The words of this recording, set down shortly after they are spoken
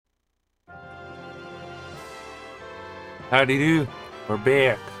Howdy do. We're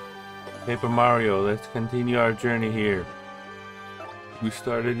back. Paper Mario, let's continue our journey here. We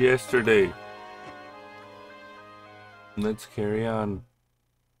started yesterday. Let's carry on.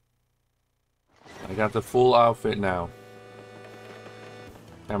 I got the full outfit now.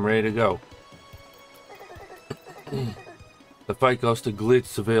 I'm ready to go. The fight goes to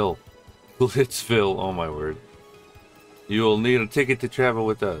Glitzville. Glitzville, oh my word. You will need a ticket to travel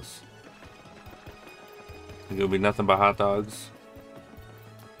with us. It's gonna be nothing but hot dogs.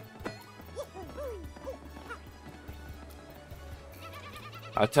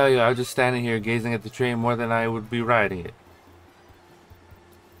 I'll tell you, I was just standing here gazing at the train more than I would be riding it.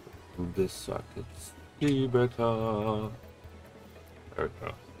 This socket's better. There we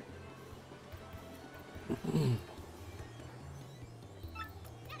go.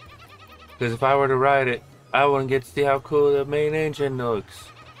 Because if I were to ride it, I wouldn't get to see how cool the main engine looks.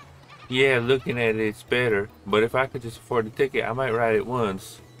 Yeah, looking at it, it's better. But if I could just afford the ticket, I might ride it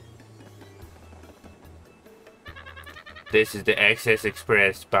once. This is the Access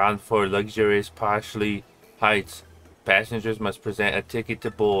Express, bound for luxurious Poshley Heights. Passengers must present a ticket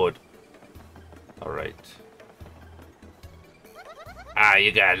to board. Alright. Ah,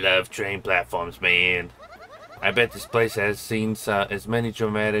 you gotta love train platforms, man. I bet this place has seen as many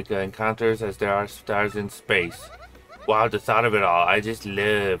dramatic encounters as there are stars in space. Wow, the thought of it all, I just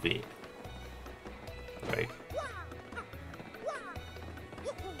love it. Right.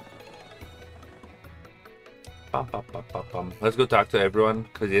 Let's go talk to everyone,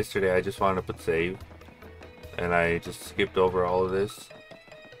 because yesterday I just wanted to put save. And I just skipped over all of this.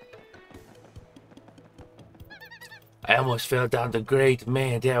 I almost fell down the grate.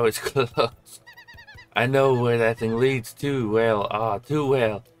 Man, that was close. I know where that thing leads too well. Ah, too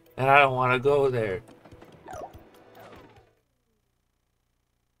well. And I don't want to go there.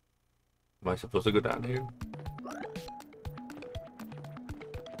 Am I supposed to go down here?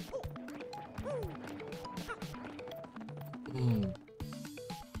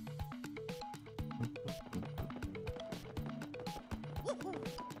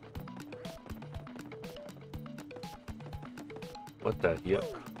 What the yuck?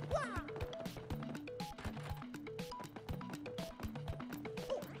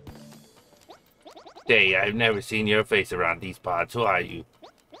 Hey, I've never seen your face around these parts. Who are you?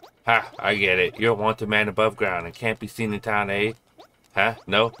 Ha, I get it. You're a wanted man above ground and can't be seen in town, eh? Huh?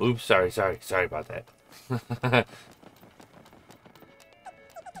 No? Oops, sorry about that.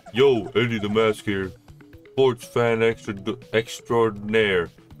 Yo, Eddie the Mask here. Sports fan extraordinaire.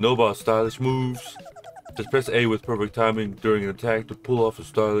 Know about stylish moves? Just press A with perfect timing during an attack to pull off a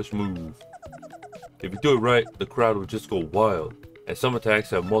stylish move. If you do it right, the crowd will just go wild, and some attacks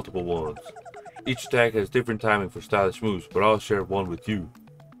have multiple ones. Each attack has different timing for stylish moves, but I'll share one with you.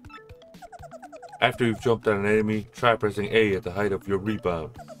 After you've jumped at an enemy, try pressing A at the height of your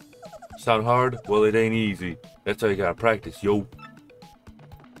rebound. Sound hard? Well, it ain't easy. That's how you gotta practice, yo.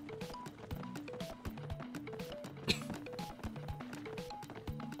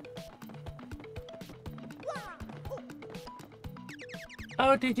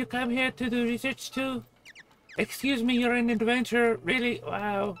 Oh, did you come here to do research too? Excuse me, you're an adventurer? Really?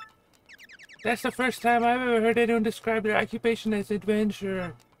 Wow. That's the first time I've ever heard anyone describe their occupation as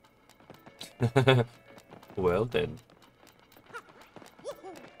adventurer. Well then.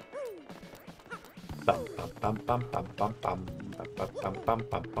 Bum bum bum bum bum bum bum bum bum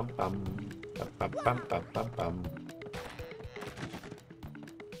bum bum bum bum bum bum bum bum.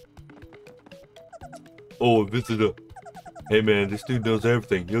 Oh, a visitor. Hey man, this dude knows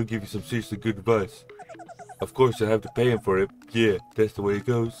everything. He'll give you some seriously good advice. Of course, you'll have to pay him for it. Yeah, that's the way it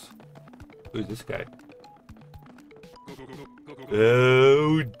goes. Who's this guy?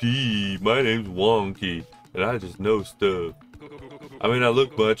 Howdy, my name's Wonky, and I just know stuff. I may not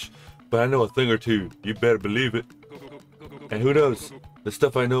look much, but I know a thing or two. You better believe it. And who knows, the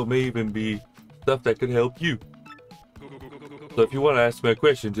stuff I know may even be stuff that could help you. So if you want to ask me a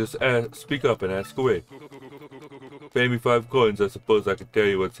question, just speak up and ask away. Pay me 5 coins, I suppose I can tell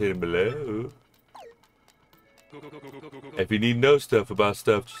you what's hidden below. If you need to know stuff about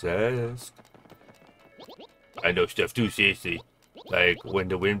stuff, just ask. I know stuff too, seriously. Like, when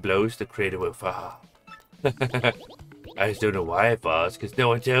the wind blows, the crater will fall. I just don't know why it falls, because no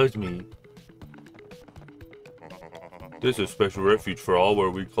one tells me. This is a special refuge for all where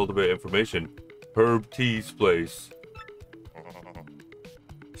we cultivate information. Herb T's place.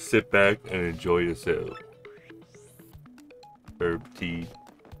 Sit back and enjoy yourself. Herb tea.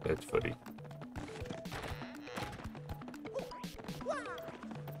 That's funny.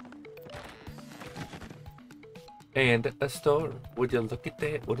 And a store. Would you look at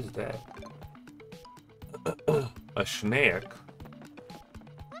that? What is that? A snake?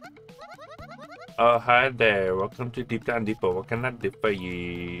 Oh, hi there. Welcome to Deep Down Depot. What can I do for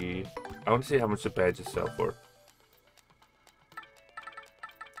you? I want to see how much the badges sell for.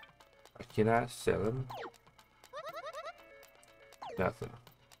 Can I sell them? Nothing.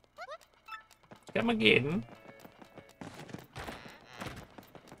 Come again.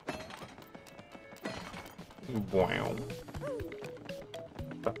 Wow.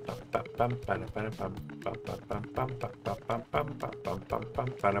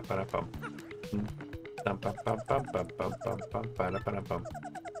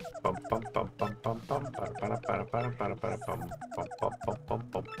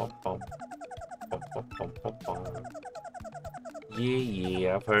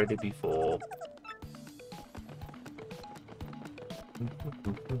 Yeah, I've heard it before.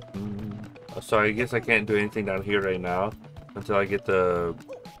 So I guess I can't do anything down here right now until I get the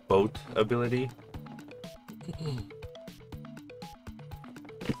boat ability.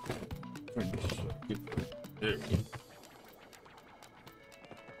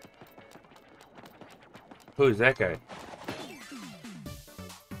 Who is that guy?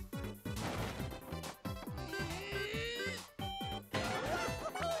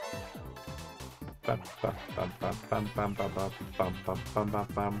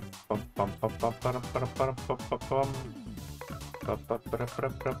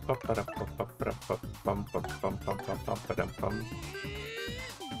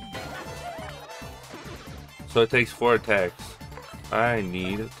 So it takes 4 attacks. I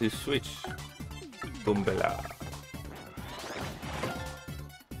need to switch. Boombala.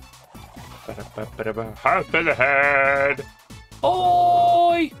 Half for the head.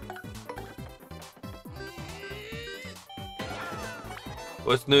 Oi!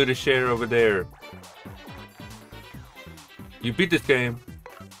 What's new to share over there? You beat this game?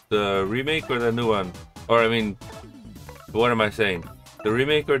 The remake or the new one? Or I mean, what am I saying? The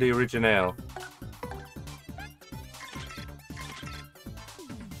remake or the original?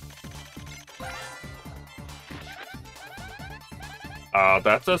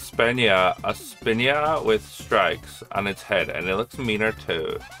 That's a Spinia with strikes on its head, and it looks meaner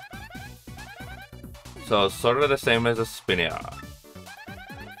too. So it's sort of the same as a Spinia.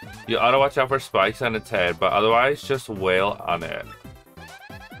 You ought to watch out for spikes on its head, but otherwise just wail on it.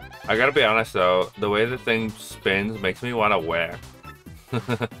 I gotta be honest though, the way the thing spins makes me want to whack.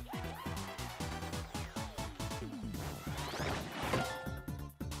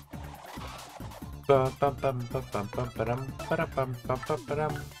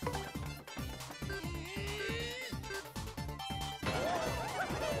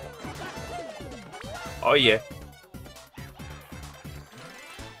 Oh yeah.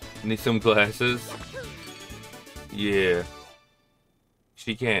 Need some glasses? Yeah.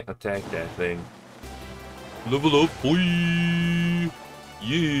 She can't attack that thing. Level up, boy!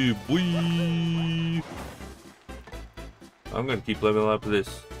 Yeah, boy! I'm gonna keep leveling up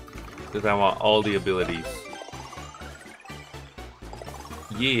this. Because I want all the abilities.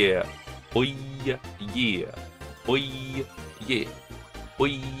 Yeah. Boy. Yeah. Boy. Yeah.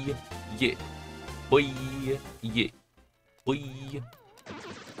 Boy. Yeah. Boy. Yeah. Boy.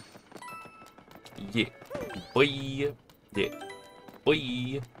 Yeah. Boy. Yeah.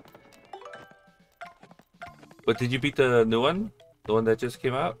 Boy. But did you beat the new one? The one that just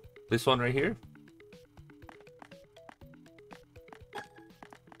came out? This one right here?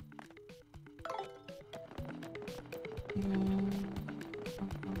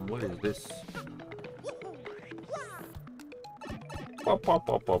 What is this?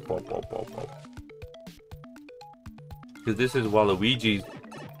 Because this is Waluigi's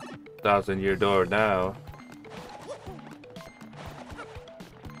 1,000-year door now.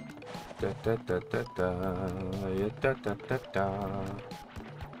 Da, da, da, da, da. Yeah, da, da, da, da.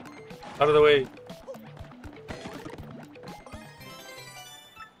 Out of the way!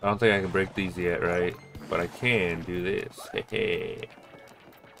 I don't think I can break these yet, right? But I can do this. Hey.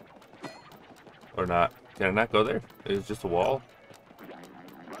 Or not. Can I not go there? It's just a wall?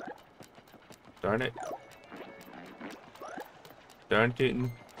 Darn it. Darn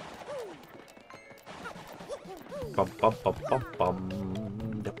tootin'. Bum bum bum bum bum.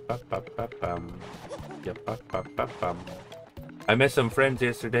 Bum. I met some friends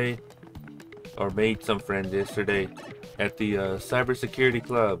yesterday. Or made some friends yesterday. At the cybersecurity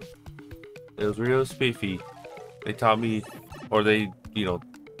club. It was real spiffy. They taught me, or they, you know,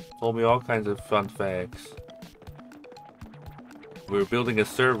 told me all kinds of fun facts. We were building a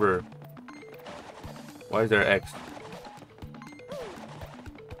server. Why is there X?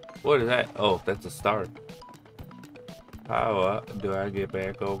 What is that? Oh, that's a star. How do I get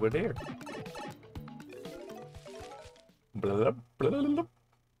back over there? Blah, blah, blah,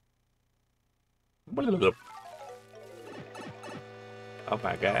 blah, blah. Oh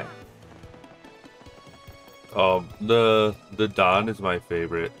my god. The Don is my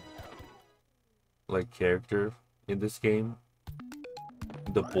favorite, like, character in this game.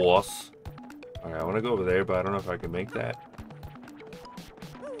 The boss. Alright, I want to go over there, but I don't know if I can make that.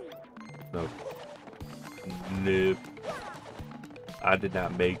 Nope. Nope. I did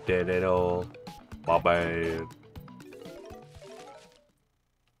not make that at all. My bad.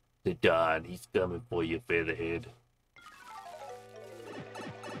 The Don, he's coming for you, Featherhead.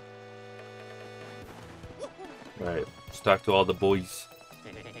 Alright, let's talk to all the boys.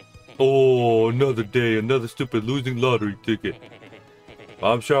 Oh, another day, another stupid losing lottery ticket.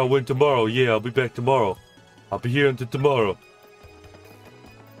 I'm sure I'll win tomorrow. Yeah, I'll be back tomorrow. I'll be here until tomorrow.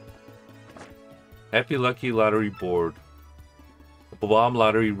 Happy Lucky Lottery Board. Bomb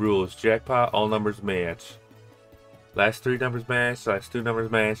Lottery rules. Jackpot, all numbers match. Last 3 numbers match, last 2 numbers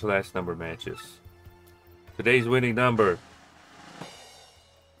match, last number matches. Today's winning number.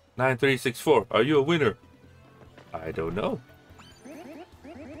 9364. Are you a winner? I don't know.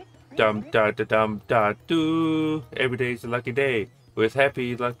 Dum da da dum da doo. Every day's a lucky day with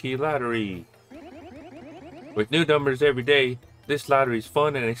Happy Lucky Lottery. With new numbers every day, this lottery's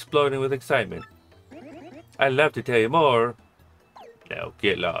fun and exploding with excitement. I'd love to tell you more. No,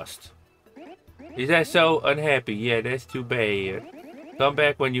 get lost. Is that so unhappy? Yeah, that's too bad. Come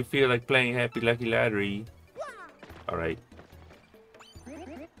back when you feel like playing Happy Lucky Lottery. Alright.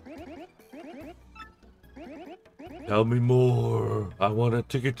 Tell me more. I want a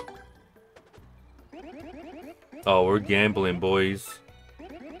ticket. Oh, we're gambling, boys.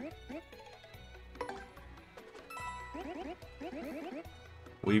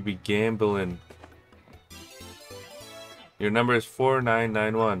 We be gambling. Your number is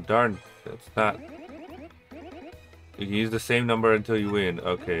 4991. Darn, that's not. You can use the same number until you win.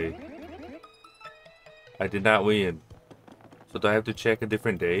 Okay. I did not win. So do I have to check a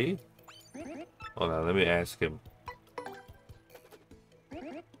different day? Hold on, let me ask him.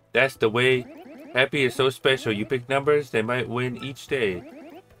 That's the way. Happy is so special. You pick numbers, they might win each day.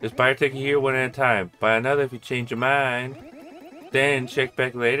 Just buy a ticket here one at a time. Buy another if you change your mind. Then check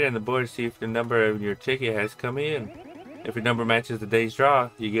back later on the board to see if the number of your ticket has come in. If your number matches the day's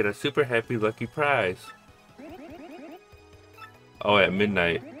draw, you get a super happy lucky prize. Oh, at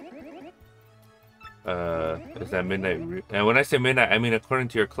midnight. Is that midnight? And when I say midnight, I mean according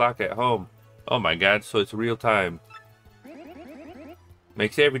to your clock at home. Oh my god, so it's real time.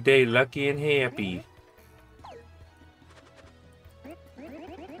 Makes every day lucky and happy.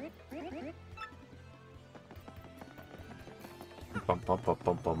 Bum, bum, bum,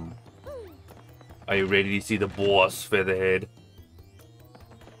 bum, bum. Are you ready to see the boss, Featherhead?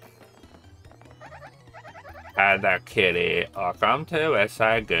 Hi there, kitty. Welcome to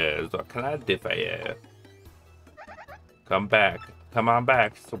Westside Girls. What can I do for you? Come back. Come on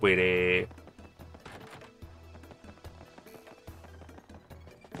back, sweetie.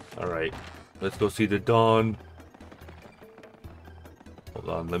 Alright. Let's go see the Dawn. Hold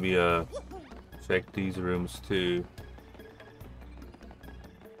on, let me check these rooms too.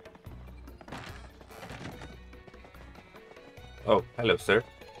 Oh, hello, sir.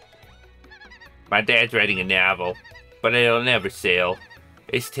 My dad's writing a novel, but it'll never sell.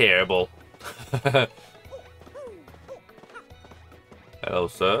 It's terrible. Hello,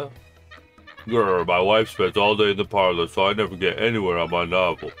 sir. Grr, my wife spends all day in the parlor, so I never get anywhere on my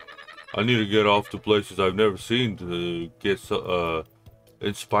novel. I need to get off to places I've never seen to get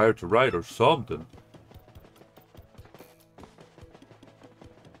inspired to write or something.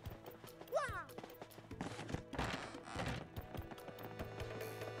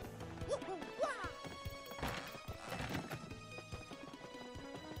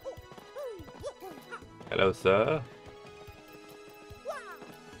 Hello, sir.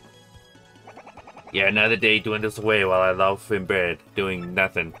 Yeah, another day dwindles away while I loaf in bed, doing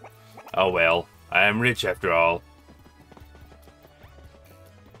nothing. Oh well, I am rich after all.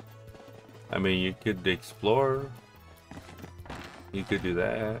 I mean, you could explore. You could do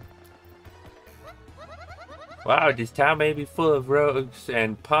that. Wow, this town may be full of rogues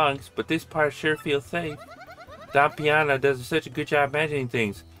and punks, but this part sure feels safe. Don Piano does such a good job managing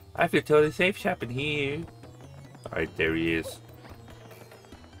things. I feel totally safe shopping here. Alright, there he is.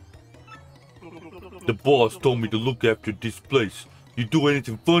 The boss told me to look after this place. You do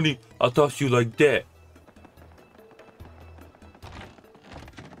anything funny, I'll toss you like that.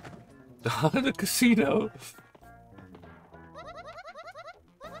 The casino.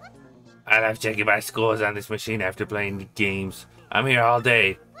 I love checking my scores on this machine after playing the games. I'm here all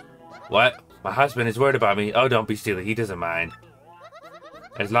day. What? My husband is worried about me. Oh, don't be silly. He doesn't mind.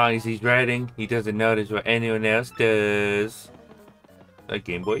 As long as he's writing, he doesn't notice what anyone else does. A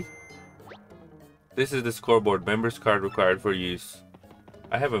Game Boy? This is the scoreboard. Members card required for use.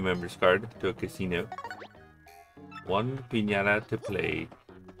 I have a members card to a casino. 1 piñata to play.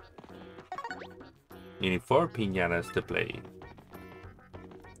 You need 4 piñatas to play.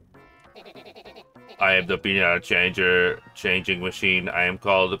 I am the piñata changing machine. I am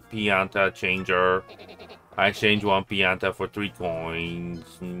called the piñata changer. I exchange 1 piñata for 3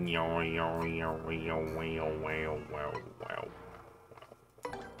 coins.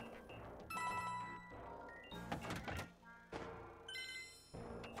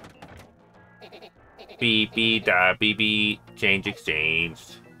 Beep, beep, da, beep, beep. Change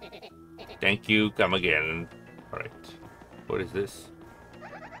exchanged. Thank you, come again. Alright. What is this?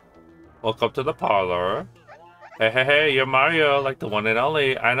 Welcome to the parlor. Hey, hey, hey, you're Mario, like the one and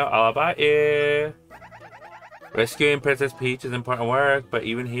only. I know all about you. Rescuing Princess Peach is important work, but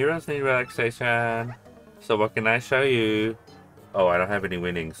even heroes need relaxation. So what can I show you? Oh, I don't have any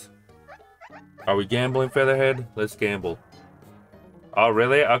winnings. Are we gambling, Featherhead? Let's gamble. Oh,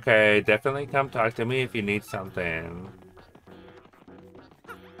 really? Okay, definitely come talk to me if you need something.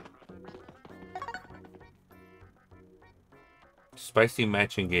 Spicy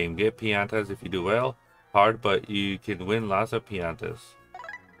matching game. Get piñatas if you do well. Hard, but you can win lots of piñatas.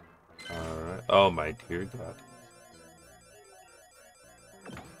 Alright. Oh my dear God.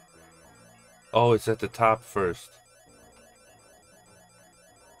 Oh, it's at the top first.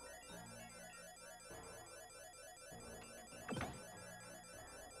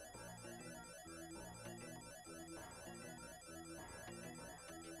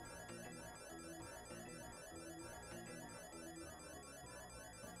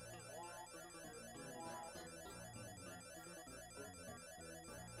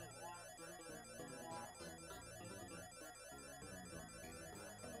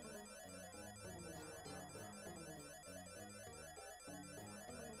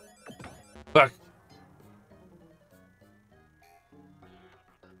 Fuck.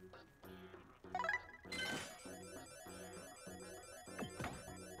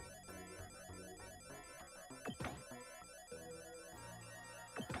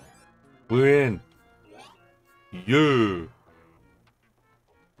 We're in. Yeah.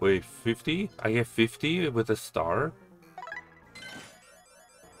 Wait, 50? I get 50 with a star?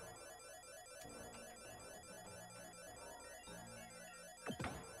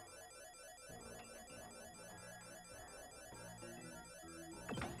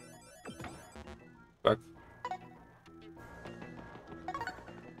 Fuck.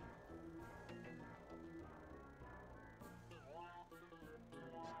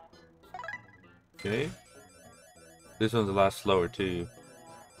 Okay. This one's a lot slower too.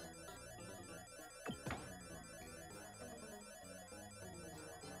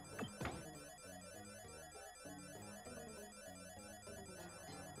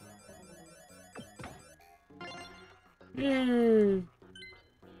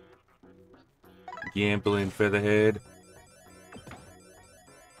 Gambling Featherhead.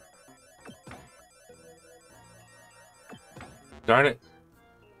 Darn it.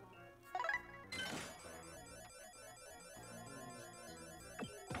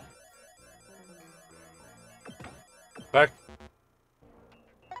 Back.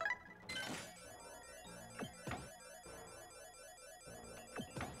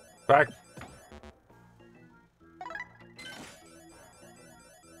 Back.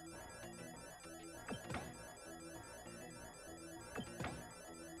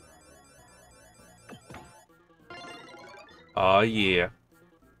 Oh yeah.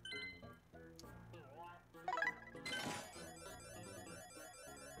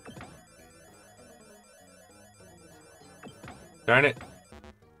 Darn it.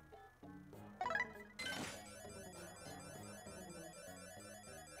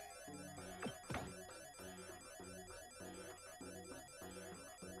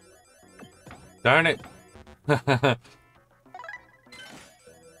 Darn it.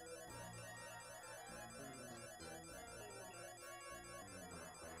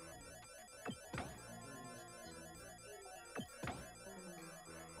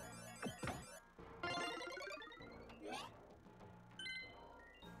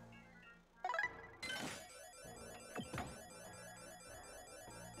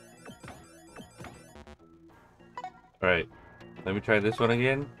 Alright. Let me try this one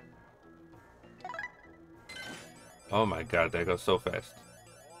again. Oh my god, that goes so fast.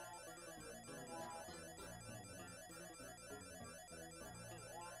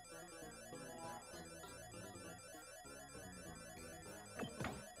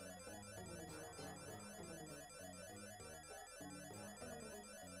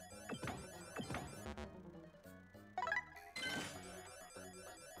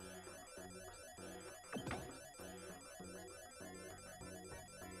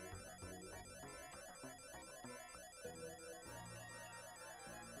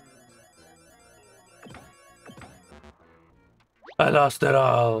 I lost it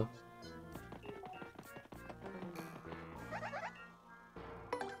all.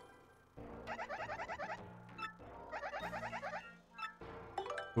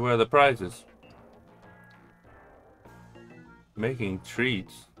 Where are the prizes? Making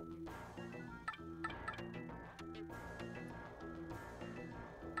treats.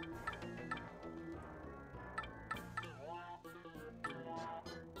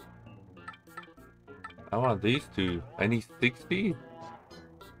 I want these two. I need 60?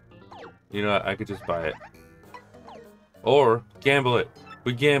 You know what? I could just buy it. Or gamble it.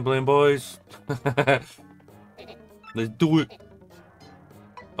 We're gambling, boys. Let's do it.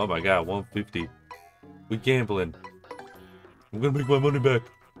 Oh my god, 150. We're gambling. I'm gonna make my money back.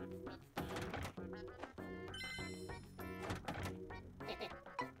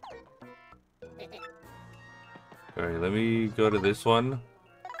 Alright, let me go to this one.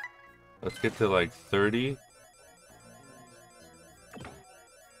 Let's get to like 30.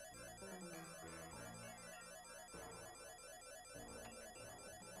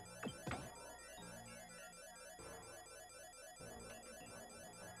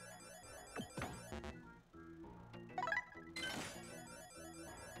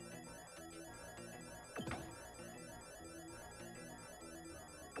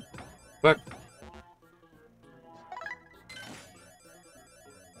 What?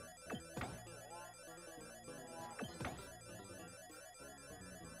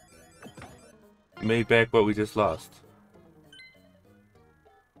 Made back what we just lost.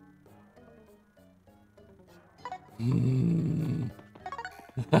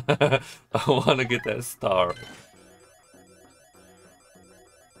 I want to get that star.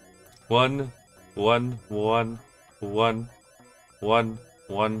 One, one, one, one, one,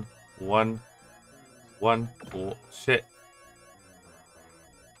 one, one, one. Oh, shit.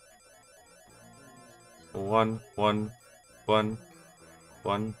 One, one, one,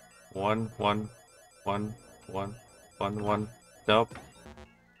 one, one, one, one, one, one, one. Nope.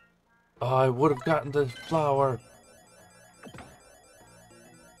 Oh, I would have gotten the flower.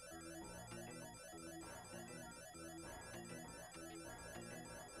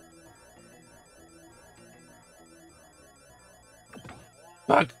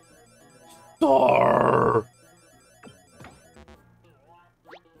 Back. Star.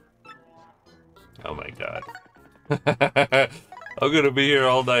 Oh my god. I'm gonna be here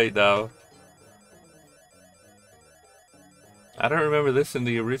all night now. I don't remember this in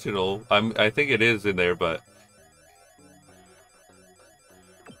the original. I think it is in there, but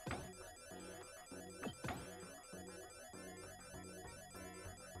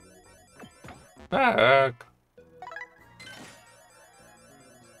back.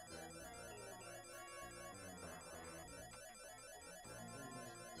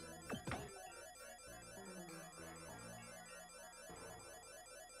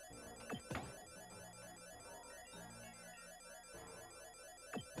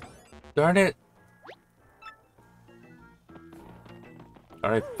 Darn it.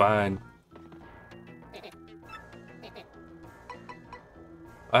 Alright, fine.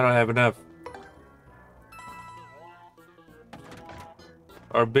 I don't have enough.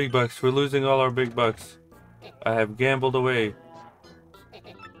 Our big bucks. We're losing all our big bucks. I have gambled away.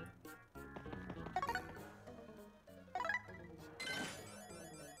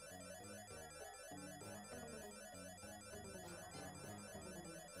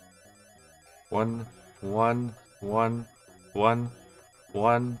 One, one, one, one,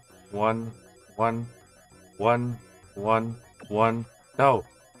 one, one, one, one, one, one. No.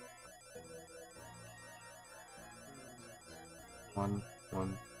 One,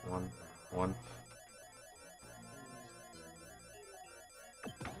 one, one, one.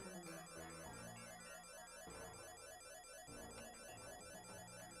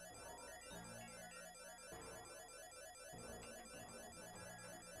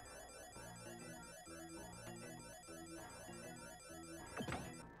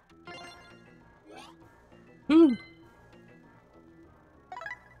 Woo.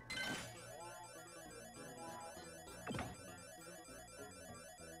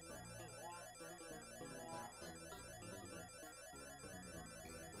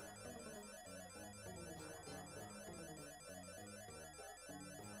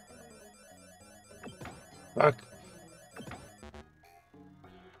 Fuck.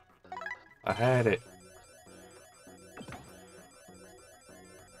 I had it.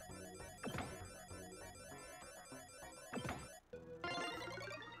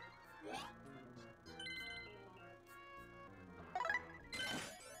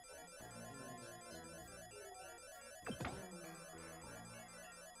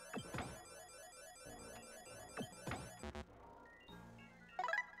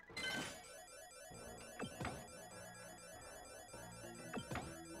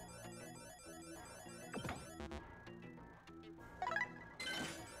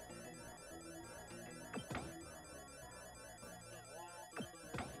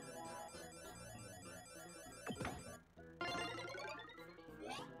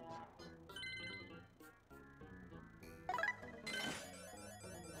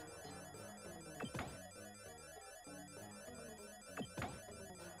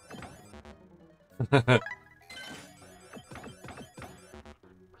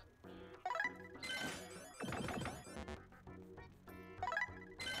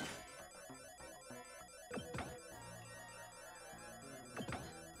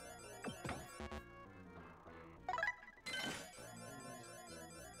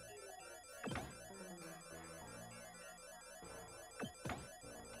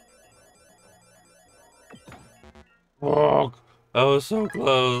 Oh, that was so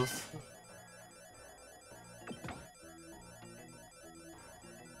close.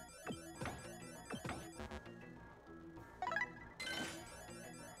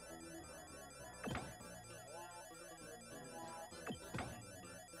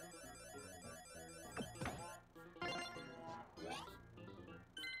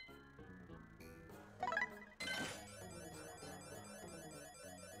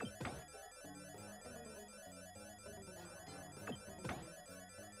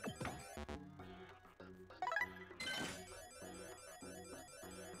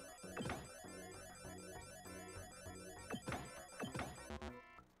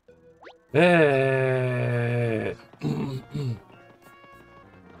 Hey.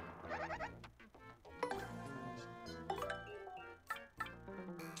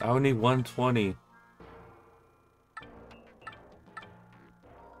 I only need 120.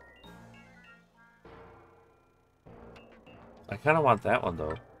 I kind of want that one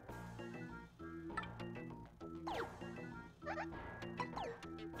though.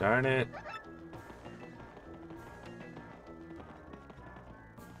 Darn it.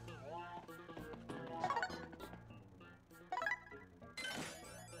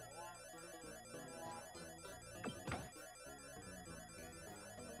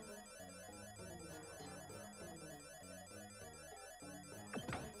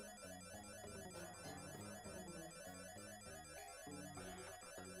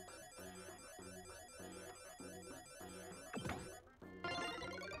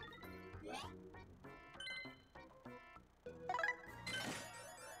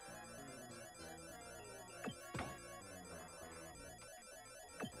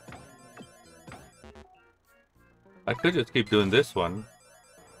 I could just keep doing this one.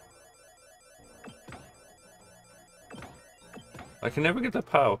 I can never get the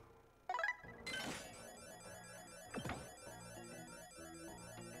POW.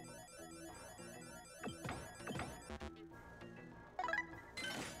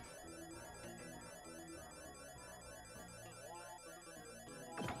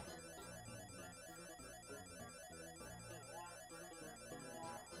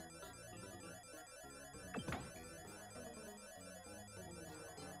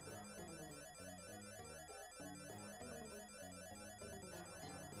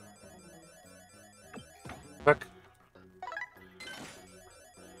 Fuck.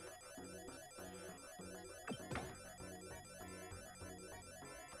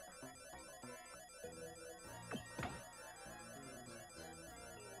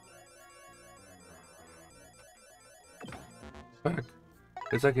 Fuck.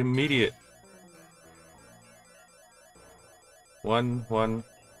 It's like immediate. One.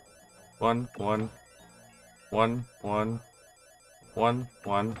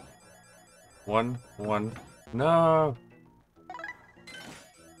 No.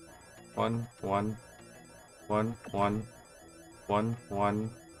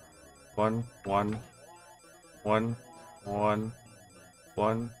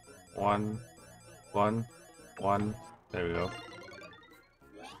 One. There we go.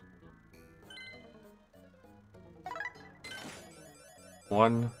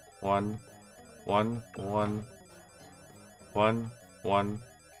 One.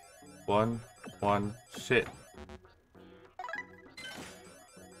 Shit.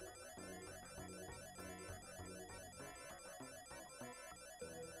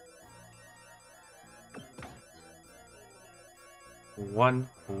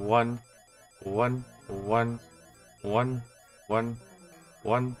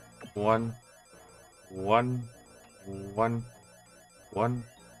 One.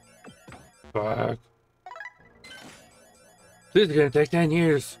 Fuck. This is gonna take 10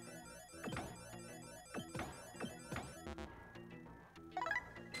 years.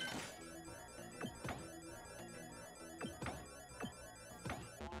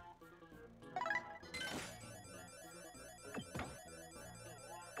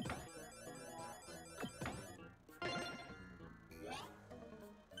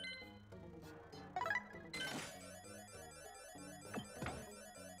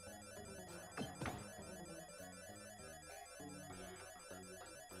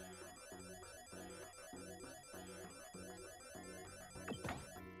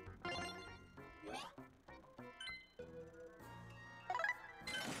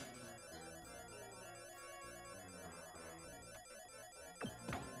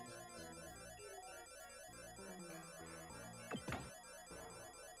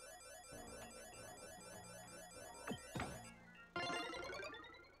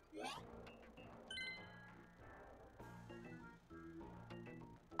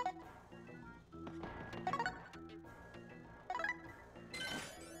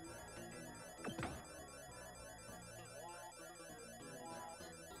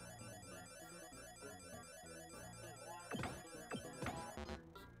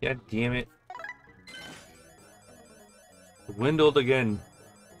 God damn it. Swindled again.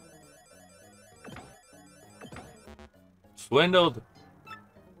 Swindled.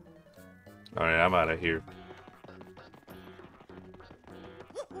 Alright, I'm out of here.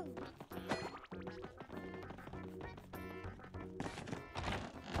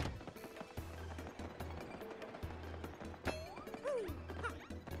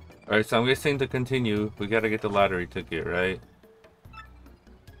 Alright, so I'm guessing to continue, we gotta get the lottery ticket, right?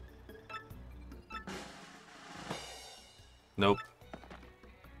 Nope.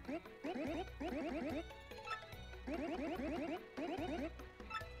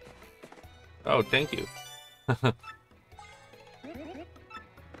 Oh, thank you.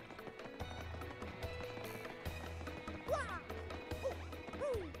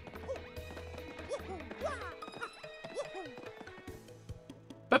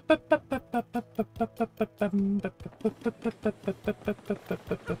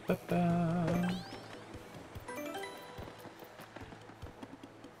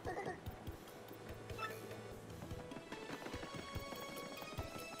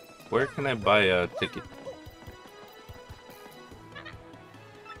 Where can I buy a ticket?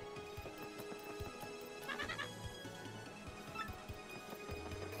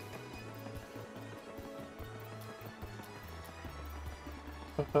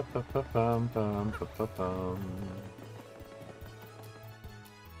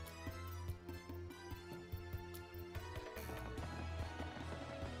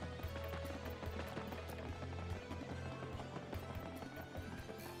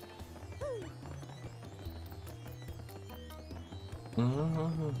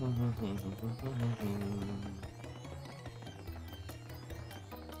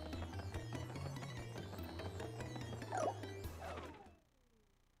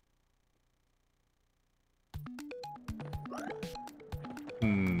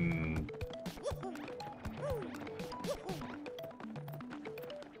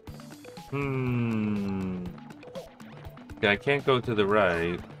 Yeah, I can't go to the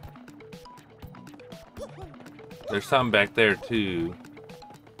right. There's some back there too.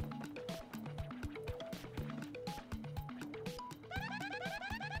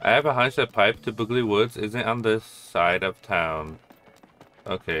 I have a hunch that Pipe to Boogly Woods isn't on this side of town.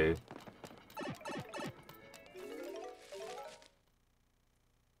 Okay.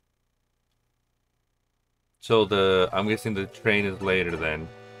 So I'm guessing the train is later then.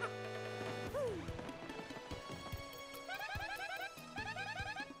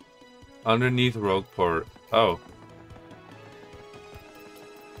 Underneath Rogueport. Oh.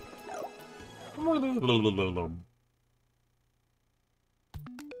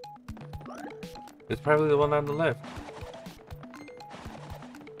 It's probably the one on the left.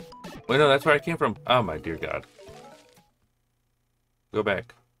 Wait, no, that's where I came from. Oh my dear God. Go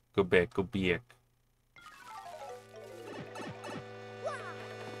back. Go back. Go back.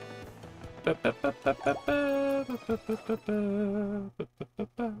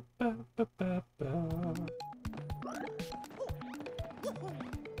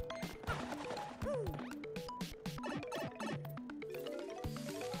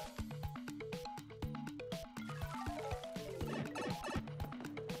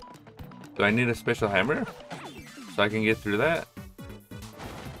 Do I need a special hammer so I can get through that?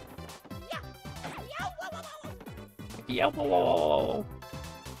 Yo.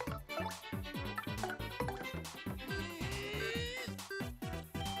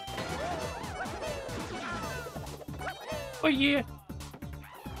 Oh yeah.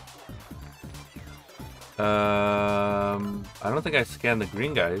 I don't think I scanned the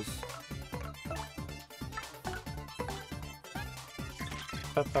green guys.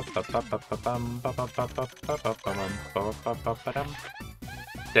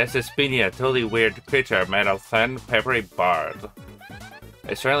 That's a spinny, a totally weird creature made of thin, peppery bark.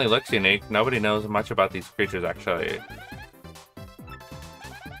 It certainly looks unique. Nobody knows much about these creatures, actually.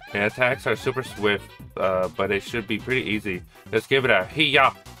 The attacks are super swift, but it should be pretty easy. Just give it a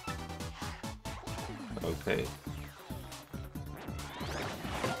hee-ya! Okay.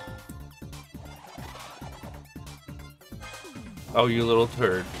 Oh, you little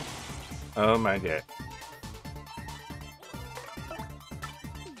turd. Oh my God.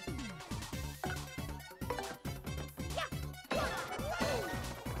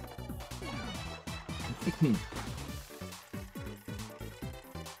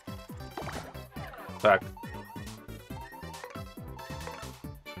 Fuck.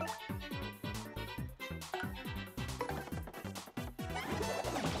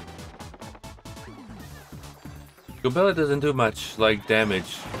 Gobella doesn't do much, like,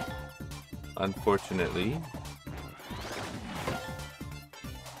 damage, unfortunately.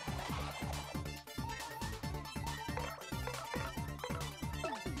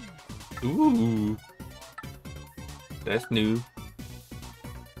 Ooh. That's new.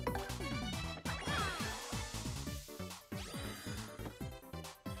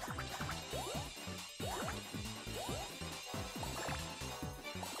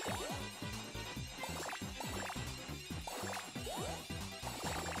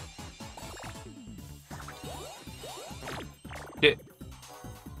 Shit.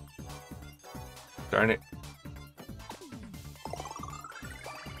 Darn it.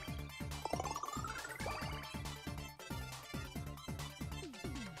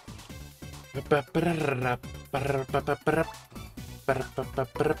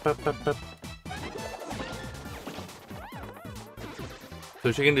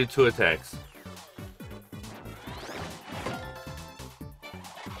 So she can do 2 attacks.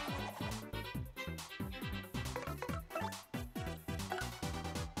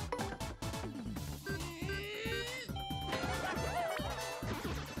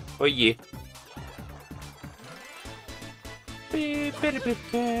 Oh yeah.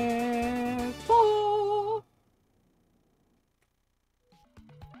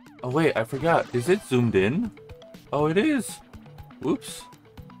 Oh wait, I forgot. Is it zoomed in? Oh, it is. Whoops.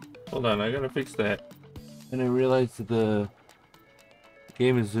 Hold on, I gotta fix that. And I realized that the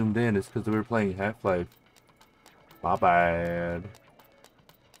game is zoomed in. It's because we were playing Half-Life. My bad.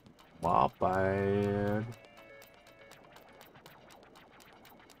 My bad.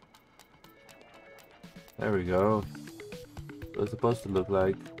 There we go. What it's supposed to look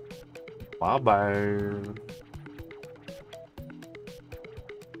like. My bad.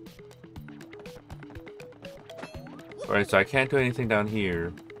 Alright, so I can't do anything down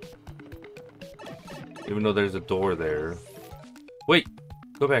here. Even though there's a door there. Wait!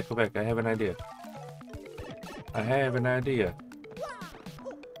 Go back, go back. I have an idea. I have an idea.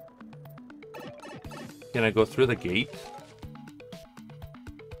 Can I go through the gate?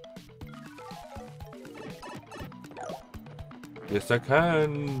 Yes, I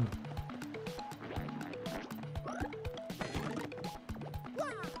can.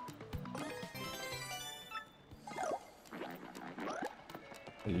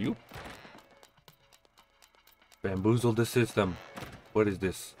 You bamboozled the system. What is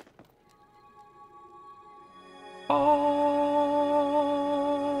this? Oh.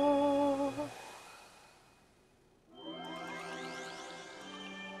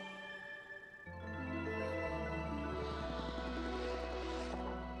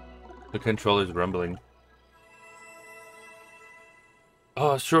 The controller's rumbling.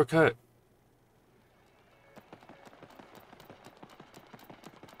 Oh, shortcut.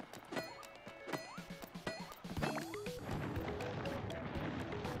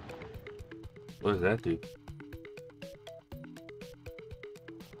 What does that do?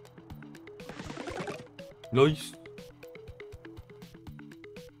 Nice.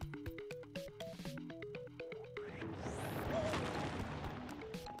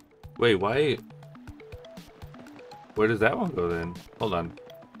 Wait, why? Where does that one go then? Hold on.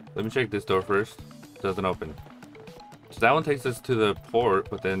 Let me check this door first. Doesn't open. So that one takes us to the port,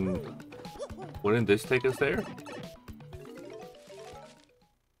 but then wouldn't this take us there?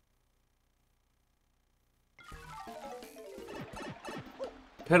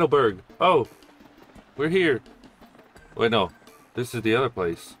 Petalburg. Oh, we're here. Wait, no. This is the other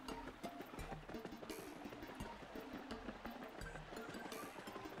place.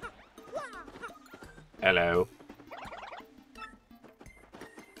 Hello.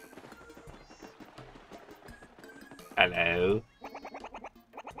 Hello.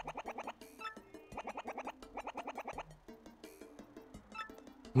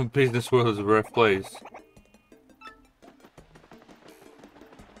 Business world is a rough place.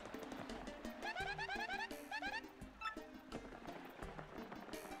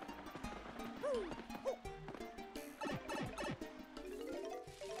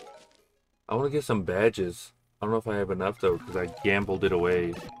 I want to get some badges. I don't know if I have enough though, because I gambled it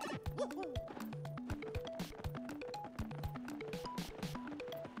away.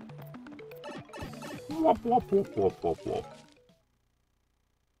 Wop, wop, wop, wop, wop, wop.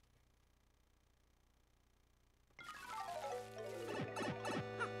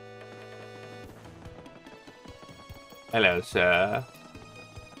 Hello, sir.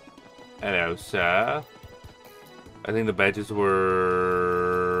 Hello, sir. I think the badges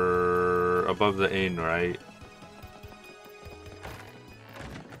were above the inn, right?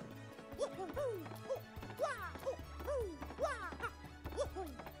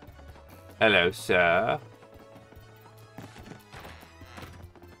 Hello, sir.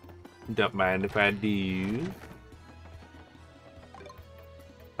 Don't mind if I do.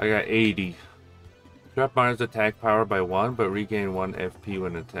 I got 80. Drop Mars attack power by 1, but regain 1 FP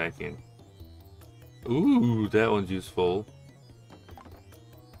when attacking. Ooh, that one's useful.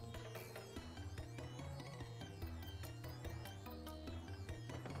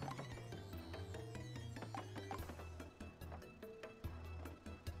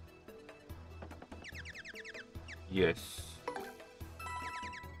 Yes.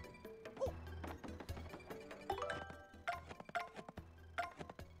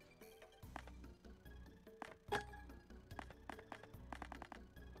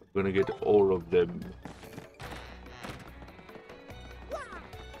 I'm gonna get all of them.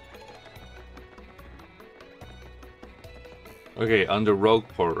 Okay, on the rogue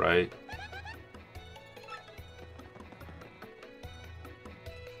port, right?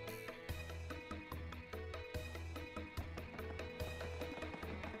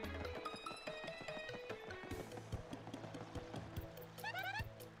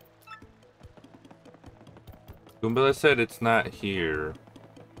 Goombella said it's not here.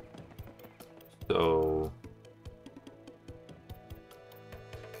 So...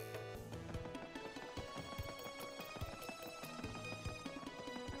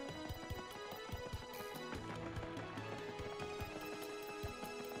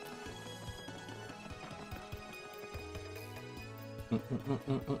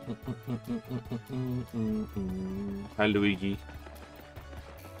 Hi, Luigi.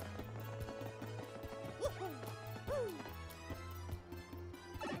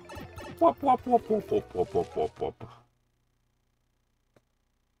 Wop, wop, wop, wop, wop, wop, wop, wop, wop.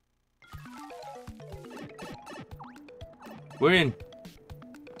 We're in.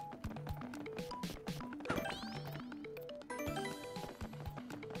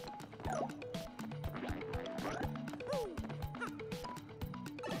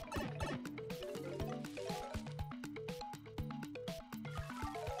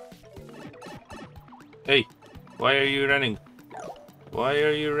 Hey, why are you running? Why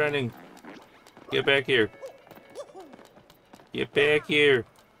are you running? Get back here. Get back here.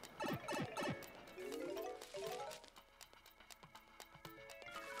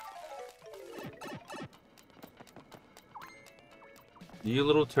 You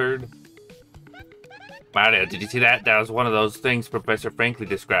little turd. Mario, did you see that? That was one of those things Professor Frankly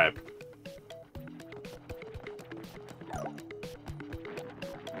described.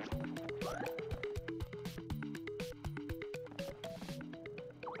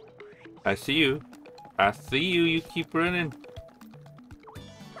 I see you. I see you. You keep running.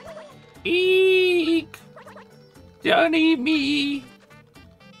 Eek! Don't eat me!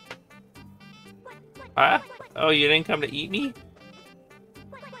 Huh? Oh, you didn't come to eat me?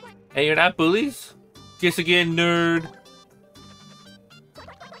 And you're not bullies? Guess again, nerd.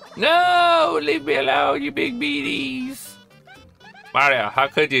 No! Leave me alone, you big meaties! Mario, how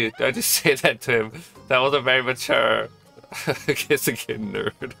could you? Don't just say that to him. That wasn't very mature. Guess again,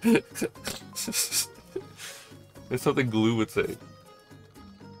 nerd. It's something Glue would say.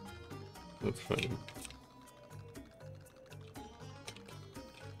 That's funny.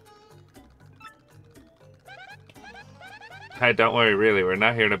 Hey, don't worry, really. We're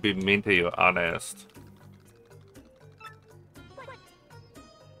not here to be mean to you, honest.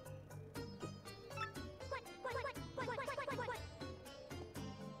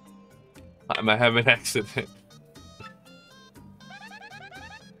 I might have an accident.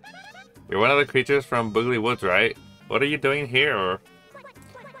 You're one of the creatures from Boogly Woods, right? What are you doing here, or...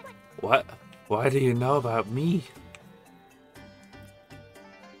 What? Why do you know about me?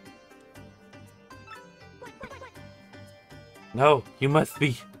 No, you must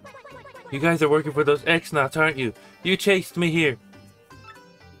be. You guys are working for those X-Nauts, aren't you? You chased me here.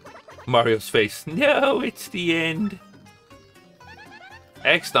 Mario's face. No, it's the end.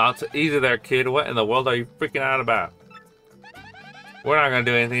 X-Nauts? Easy there, kid. What in the world are you freaking out about? We're not gonna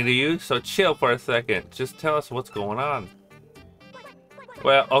do anything to you, so chill for a second. Just tell us what's going on.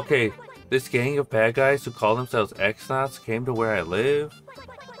 Well, okay. This gang of bad guys who call themselves X-Nauts came to where I live.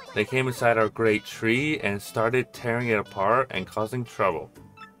 They came inside our great tree and started tearing it apart and causing trouble.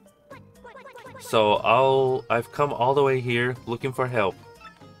 So I've come all the way here looking for help.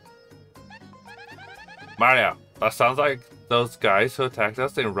 Mario, that sounds like those guys who attacked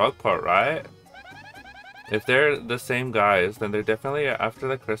us in Rogueport, right? If they're the same guys, then they're definitely after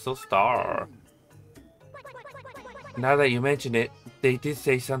the Crystal Star. Now that you mention it, they did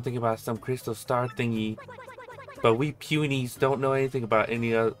say something about some Crystal Star thingy. But we punies don't know anything about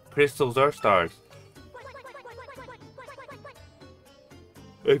any crystals or stars.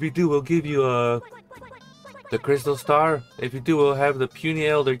 If you do, we'll give you the Crystal Star. If you do, we'll have the puny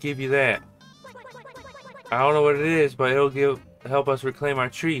elder give you that. I don't know what it is, but it'll help us reclaim our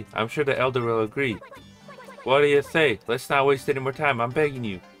tree. I'm sure the elder will agree. What do you say? Let's not waste any more time. I'm begging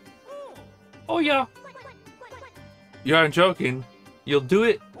you. Oh yeah. You aren't joking. You'll do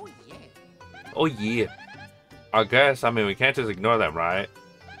it? Oh yeah. I guess. I mean, we can't just ignore them, right?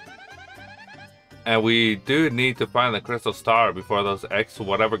 And we do need to find the crystal star before those X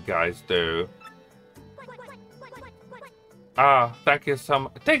whatever guys do. Ah, thank you so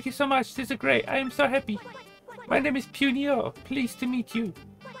much. Thank you so much. This is great. I am so happy. My name is Punio. Pleased to meet you.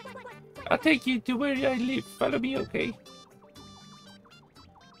 I'll take you to where I live. Follow me, okay?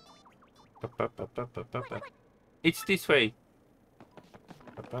 It's this way.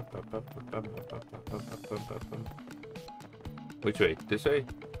 Which way? This way?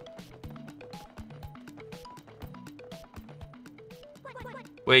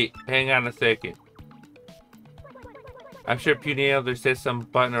 Wait, hang on a second. I'm sure Puny Elder says some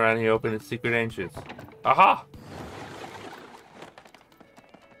button around here open a secret entrance. Aha!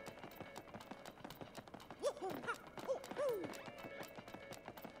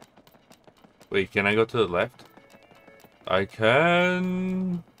 Wait, can I go to the left? I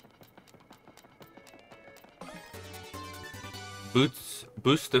can.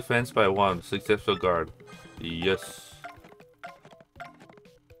 Boost defense by 1. Successful guard. Yes.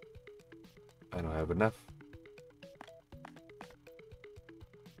 I don't have enough.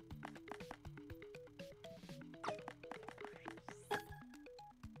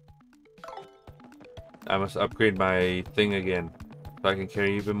 I must upgrade my thing again, so I can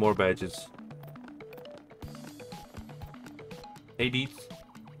carry even more badges. Hey, Deets.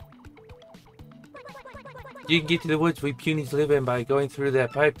 You can get to the woods we Punies live in by going through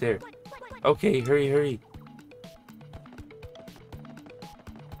that pipe there. Okay, hurry, hurry.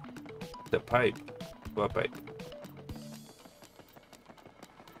 The pipe? What pipe?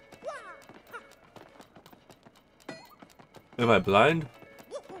 Am I blind?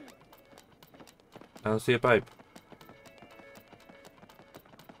 I don't see a pipe.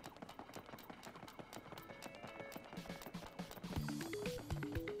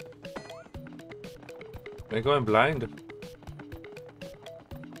 Am I going blind?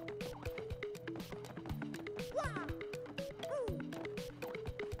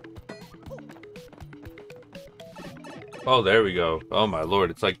 Oh, there we go. Oh my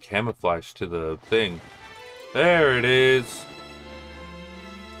lord, it's like camouflage to the thing. There it is.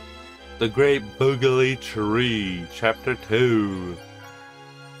 The Great Boogly Tree, Chapter 2.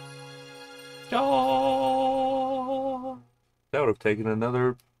 Oh, that would have taken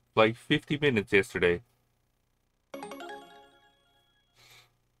another, like, 50 minutes yesterday.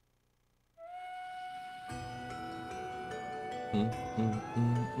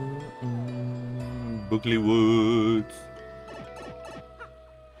 Boogly Woods.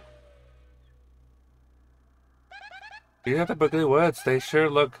 You got the Boogly Woods. They sure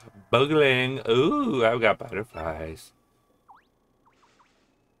look boogling. Ooh, I've got butterflies.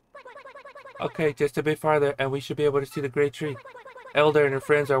 Okay, just a bit farther, and we should be able to see the great tree. Elder and her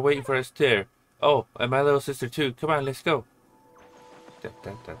friends are waiting for us there. Oh, and my little sister too. Come on, let's go.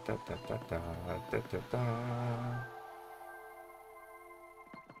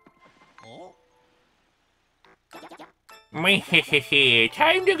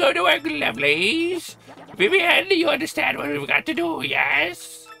 Time to go to work, lovelies. Vivian, do you understand what we've got to do,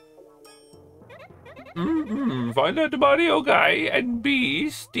 yes? Find out the Mario guy and B,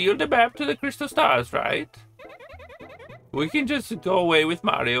 steal the map to the crystal stars, right? We can just go away with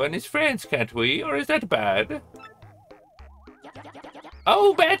Mario and his friends, can't we? Or is that bad?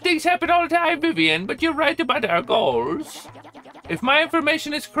 Oh, bad things happen all the time, Vivian, but you're right about our goals. If my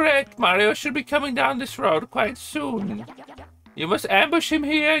information is correct, Mario should be coming down this road quite soon. You must ambush him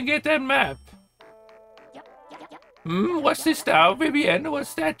here and get that map. What's this now, Vivian?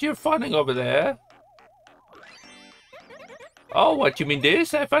 What's that you're fawning over there? Oh, what, you mean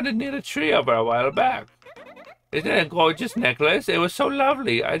this? I found it near the tree over a while back. Isn't it a gorgeous necklace? It was so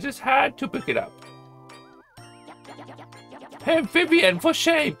lovely, I just had to pick it up. Hey, Vivian, for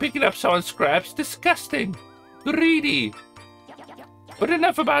shame, picking up someone's scraps, disgusting. Greedy. But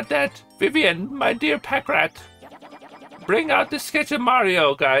enough about that. Vivian, my dear pack rat. Bring out the sketch of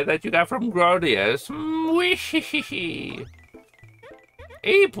Mario guy that you got from Grodius. Wee-hee-hee-hee.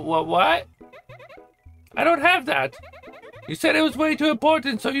 Eep, what? I don't have that. You said it was way too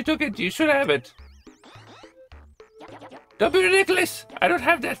important, so you took it. You should have it. Don't be ridiculous. I don't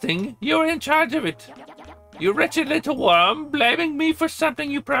have that thing. You're in charge of it. You wretched little worm, blaming me for something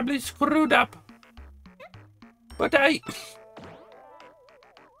you probably screwed up. But I...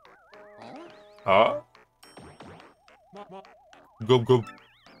 Huh? Go.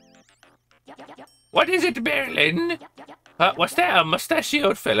 What is it, Berlin? What's that, a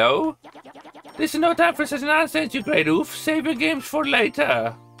mustachioed fellow? This is no time for such nonsense, you great oof. Save your games for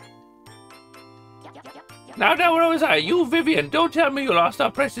later. Now, where was I? You, Vivian, don't tell me you lost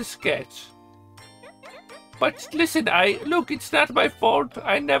our precious sketch. But listen, look, it's not my fault.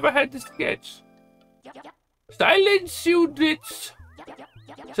 I never had the sketch. Silence, you ditch!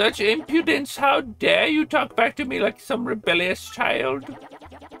 Such impudence, how dare you talk back to me like some rebellious child?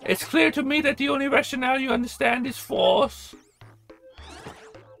 It's clear to me that the only rationale you understand is force.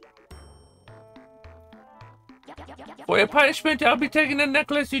 For your punishment, I'll be taking the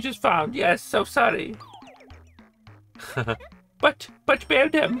necklace you just found. Yes, so sorry. but bear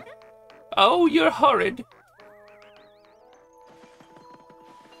them. Oh, you're horrid.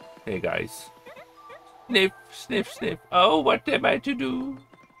 Hey, guys. Sniff, sniff, sniff. Oh, what am I to do?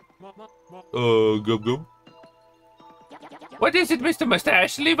 Gub gub. What is it, Mr.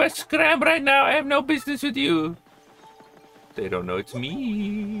 Mustache? Leave us scram right now. I have no business with you. They don't know it's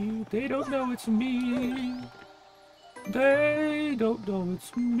me. They don't know it's me. They don't know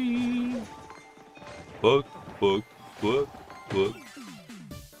it's me. Fuck, fuck, fuck, fuck.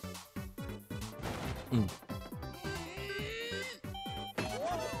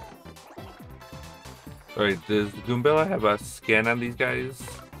 Alright, does Goombella have a scan on these guys?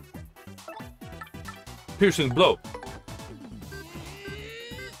 Piercing blow.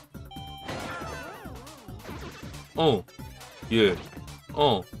 Oh, yeah.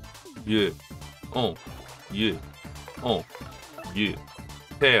 Oh, yeah. Oh, yeah. Oh, yeah.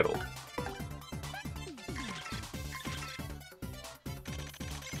 Pero.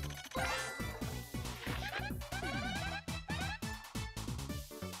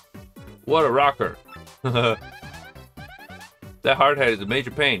 What a rocker. That hard head is a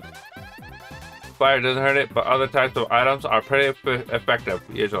major pain. Fire doesn't hurt it, but other types of items are pretty effective,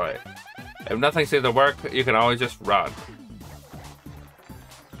 usually. If nothing seems to work, you can always just run.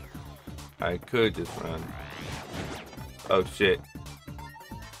 I could just run. Oh shit.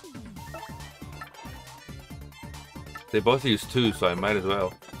 They both use 2, so I might as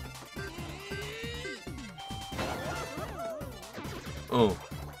well. Oh,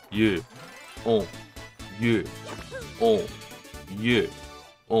 yeah. Oh, yeah. Oh, yeah.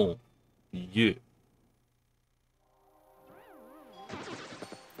 Oh, yeah.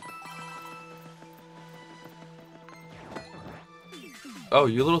 Oh,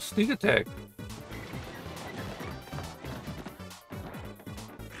 you little sneak attack.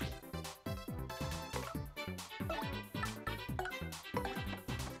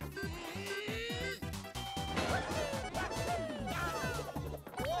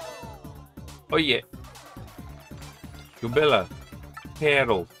 Oh yeah. Goombella.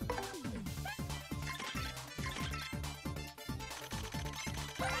 Handle.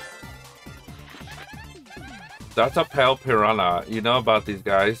 That's a pale piranha. You know about these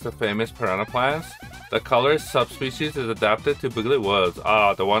guys, the famous piranha plants? The color subspecies is adapted to Biglet Woods.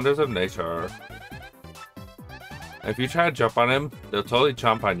 Ah, the wonders of nature. If you try to jump on him, they'll totally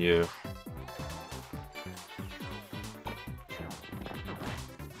chomp on you.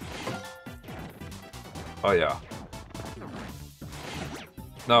 Oh yeah.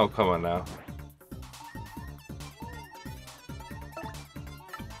 No, come on now.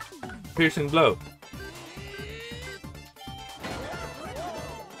 Piercing blow.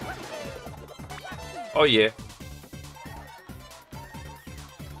 Oh yeah.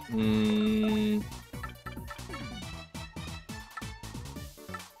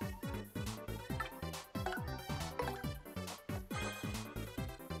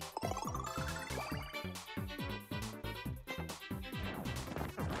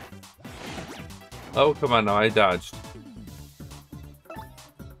 Oh, come on now, I dodged.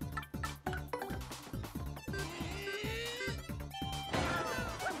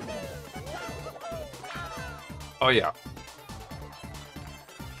 Oh yeah.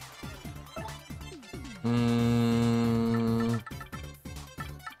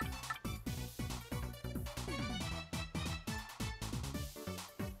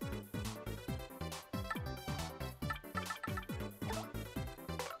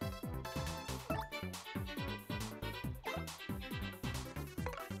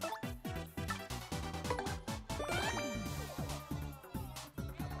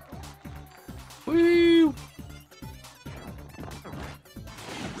 Woo!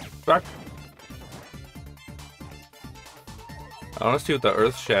 Back. I want to see what the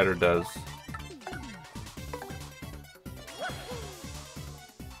Earth Shatter does.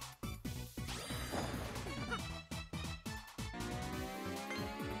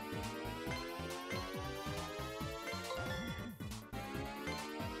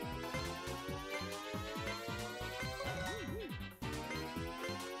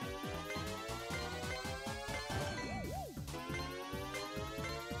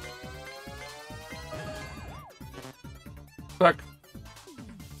 Fuck.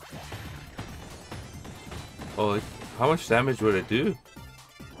 Oh, how much damage would it do?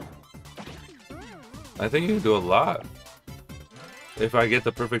 I think you can do a lot. If I get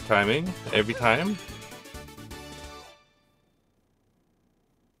the perfect timing every time.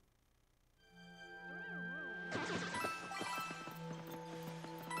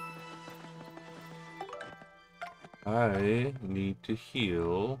 I need to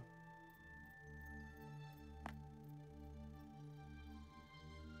heal.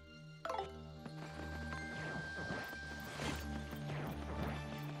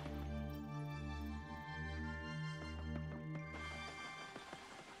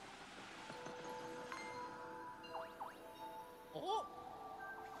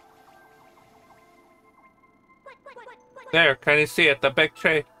 There, can you see it? The big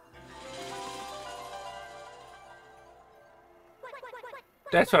tree.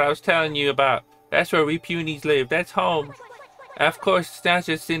 That's what I was telling you about. That's where we punies live. That's home. And of course, it's not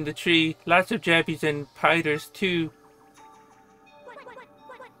just in the tree. Lots of jabbies and piters too.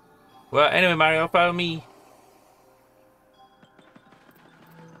 Well, anyway, Mario, follow me.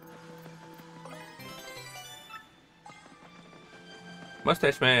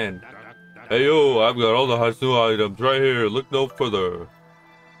 Mustache Man. Hey yo, I've got all the Hatsune items right here. Look no further.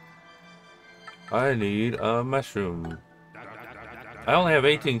 I need a mushroom. I only have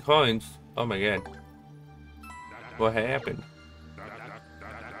 18 coins. Oh my god. What happened?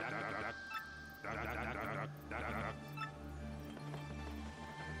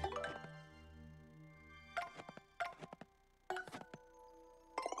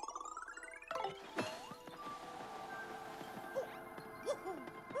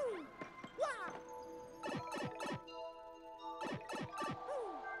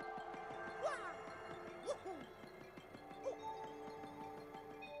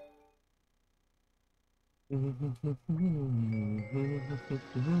 The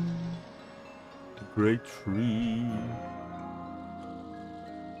great tree.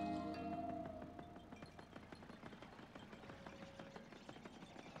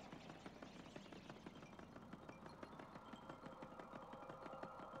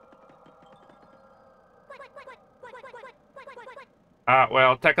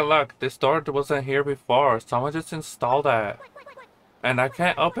 Well, take a look. This door wasn't here before. Someone just installed it. And I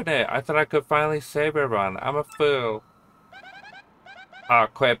can't open it. I thought I could finally save everyone. I'm a fool.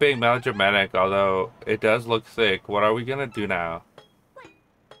 Quit being melodramatic, although it does look thick. What are we gonna do now?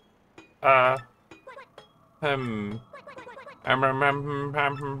 Got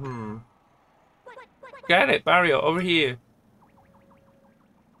it, Mario, over here.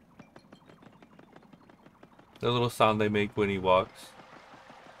 The little sound they make when he walks.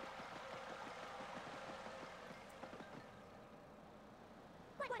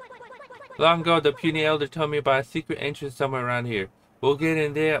 Long ago, the puny elder told me about a secret entrance somewhere around here. We'll get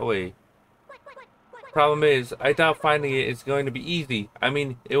in that way. Problem is, I doubt finding it is going to be easy. I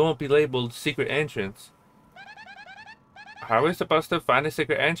mean, it won't be labeled secret entrance. How are we supposed to find a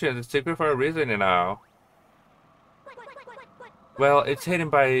secret entrance? It's secret for a reason, you know. Well, it's hidden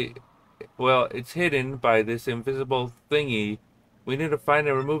by this invisible thingy. We need to find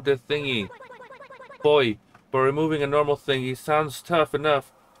and remove the thingy. Boy, but removing a normal thingy sounds tough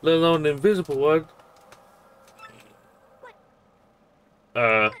enough, let alone an invisible one.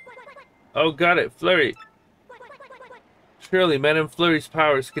 Oh, got it, Flurry. Surely Madame Flurry's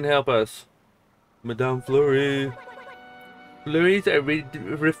powers can help us. Madame Flurry. Flurry's a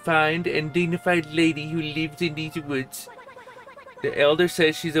refined and dignified lady who lives in these woods. The elder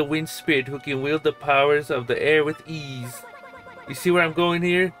says she's a wind spirit who can wield the powers of the air with ease. You see where I'm going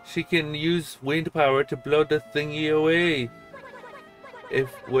here? She can use wind power to blow the thingy away.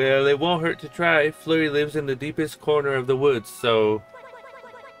 Well, it won't hurt to try. Flurry lives in the deepest corner of the woods, so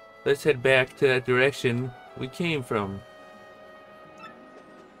let's head back to that direction we came from.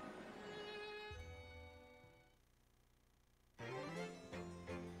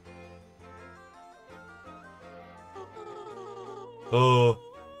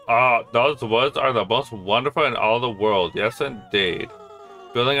 Those woods are the most wonderful in all the world. Yes, indeed.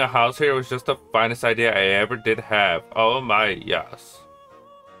 Building a house here was just the finest idea I ever did have. Oh my, yes.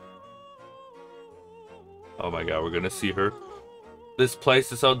 Oh my god, we're gonna see her. This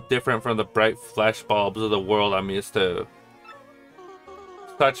place is so different from the bright flashbulbs of the world I'm used to.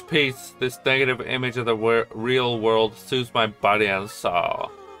 Such peace, this negative image of the real world soothes my body and soul.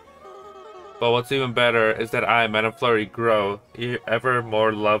 But what's even better is that I, Madame Flurry, grow ever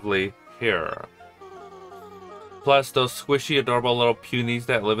more lovely here. Plus, those squishy, adorable little punies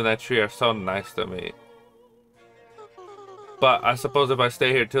that live in that tree are so nice to me. But I suppose if I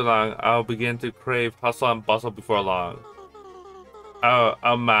stay here too long, I'll begin to crave hustle and bustle before long.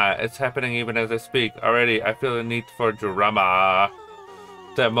 Oh my, it's happening even as I speak. Already, I feel the need for drama.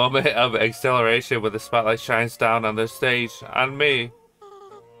 That moment of acceleration where the spotlight shines down on the stage, on me.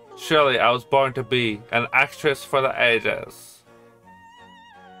 Surely I was born to be an actress for the ages.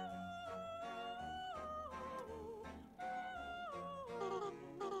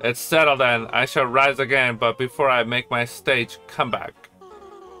 It's settled then. I shall rise again, but before I make my stage comeback,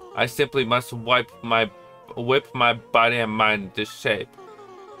 I simply must whip my body and mind into shape.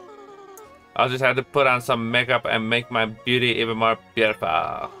 I'll just have to put on some makeup and make my beauty even more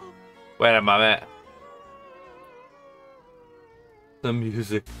beautiful. Wait a moment. The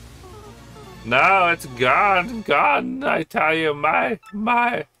music. No, it's gone, gone. I tell you,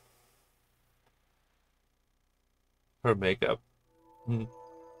 her makeup.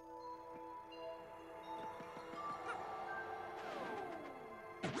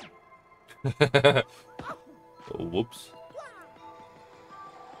 Whoops.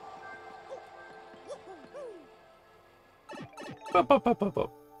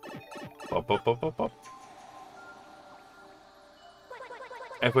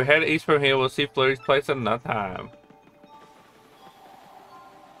 If we head east from here, we'll see Flurry's place in no time.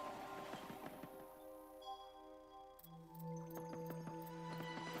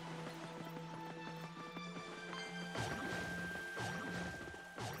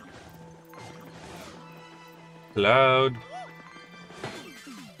 Cloud.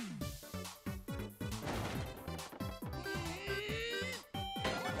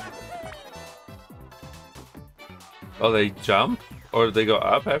 Oh, they jump? Or do they go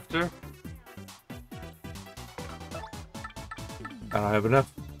up after? I don't have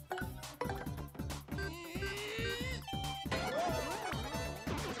enough.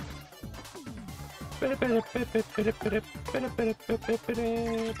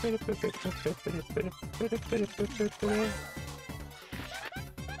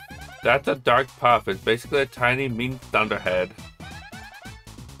 That's a dark puff. It's basically a tiny mean thunderhead.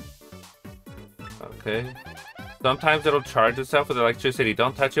 Okay. Sometimes it'll charge itself with electricity.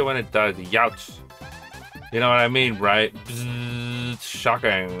 Don't touch it when it does. Youch. You know what I mean, right? Bzzz,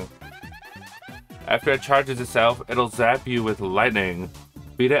 shocking. After it charges itself, it'll zap you with lightning.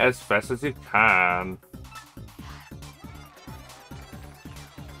 Beat it as fast as you can.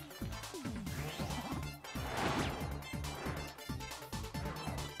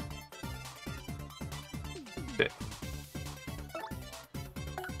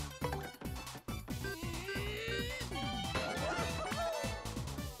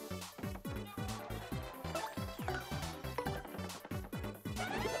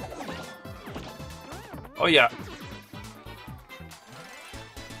 Oh yeah.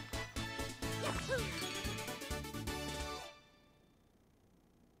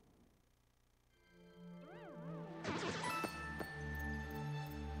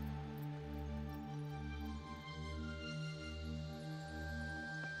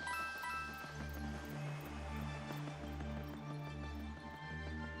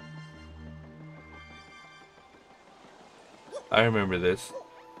 I remember this.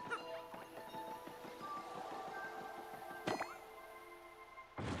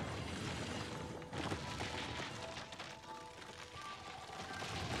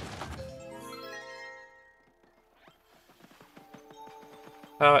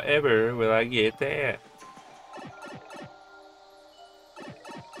 However, will I get that?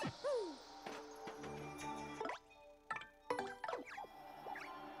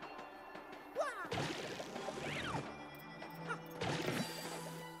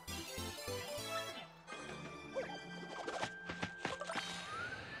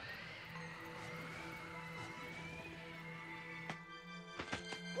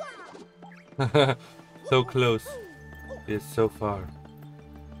 So close, yet so far.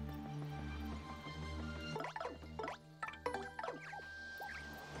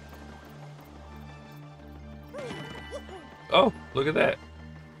 Oh, look at that.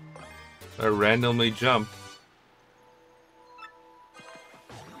 I randomly jumped.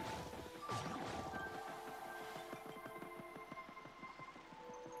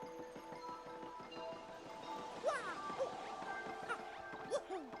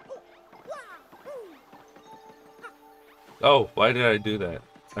 Oh, why did I do that?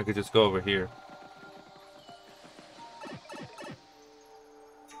 I could just go over here.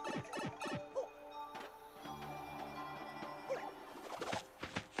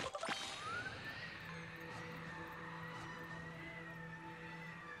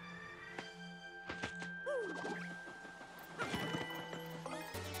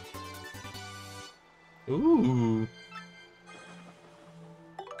 Ooh.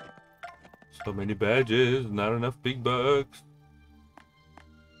 So many badges, not enough big bucks.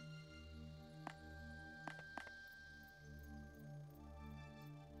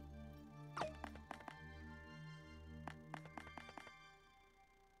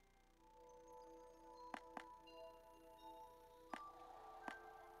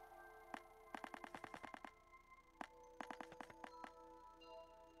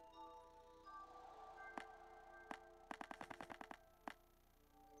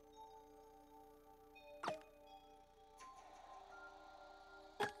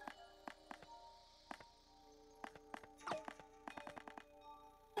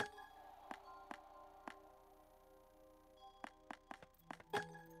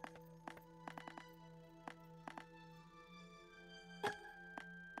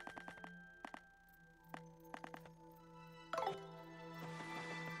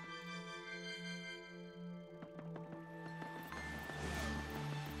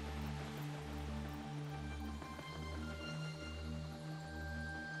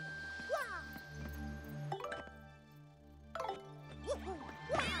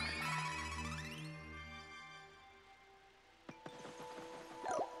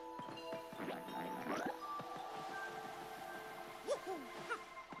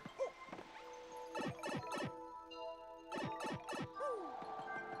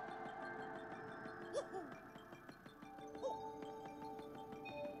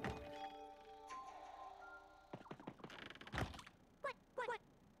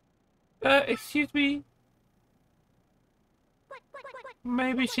 Excuse me?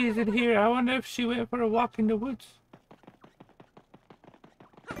 Maybe she isn't here. I wonder if she went for a walk in the woods.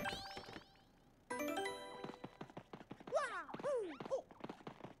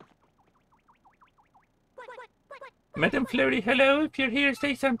 Madame Flurry, hello. If you're here,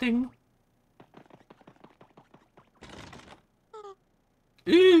 say something.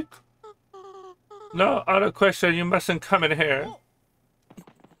 Eek! No, out of question. You mustn't come in here.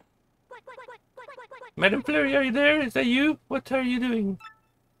 Madame Flurry, are you there? Is that you? What are you doing?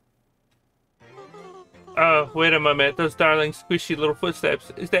 Oh, wait a moment. Those darling squishy little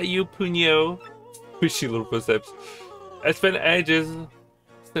footsteps. Is that you, Punio? Squishy little footsteps. It's been ages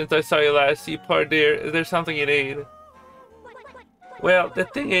since I saw you last, you poor dear. Is there something you need? Well, the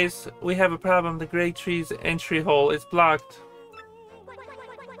thing is, we have a problem. The Great Tree's entry hole is blocked.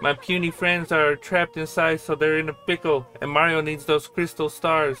 My puny friends are trapped inside, so they're in a pickle, and Mario needs those crystal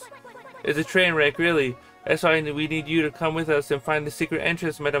stars. It's a train wreck, really. That's why we need you to come with us and find the secret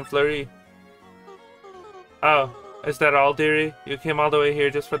entrance, Madame Flurry. Oh, is that all, dearie? You came all the way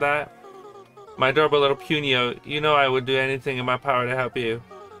here just for that? My adorable little Punio, you know I would do anything in my power to help you.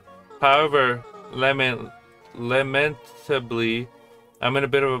 However, lamentably, I'm in a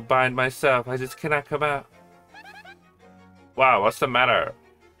bit of a bind myself. I just cannot come out. Wow, what's the matter?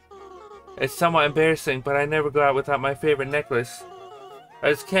 It's somewhat embarrassing, but I never go out without my favorite necklace. I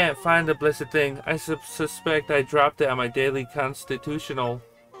just can't find the blessed thing. I suspect I dropped it on my daily constitutional.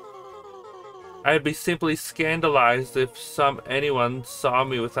 I'd be simply scandalized if anyone saw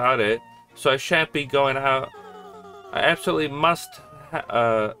me without it, so I shan't be going out. I absolutely must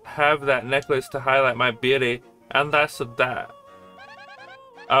have that necklace to highlight my beauty, and that's that.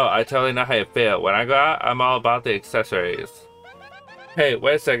 Oh, I totally know how you feel. When I go out, I'm all about the accessories. Hey,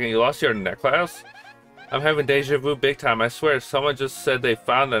 wait a second, you lost your necklace? I'm having deja vu big time, I swear. Someone just said they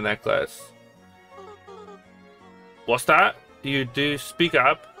found the necklace. What's that? You do speak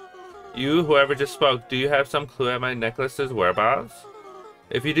up. You, whoever just spoke, do you have some clue at my necklace's whereabouts?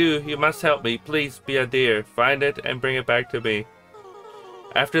 If you do, you must help me. Please be a dear. Find it and bring it back to me.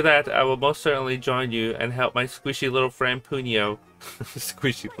 After that, I will most certainly join you and help my squishy little friend Punio.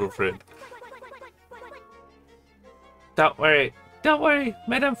 Squishy little friend. Don't worry. Don't worry,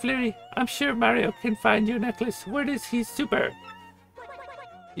 Madame Flurry. I'm sure Mario can find your necklace. Word is he's super.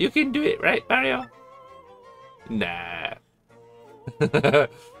 You can do it, right, Mario? Nah.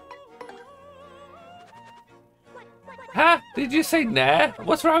 Huh? Did you say nah?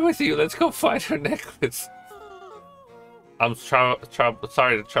 What's wrong with you? Let's go find her necklace. I'm sorry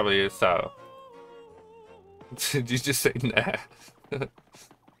to trouble you, so. Did you just say nah?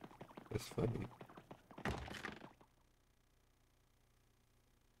 That's funny.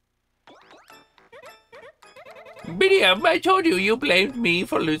 Miriam, I told you you blamed me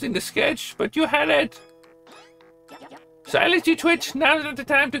for losing the sketch, but you had it. Silence, you twitch. Now's not the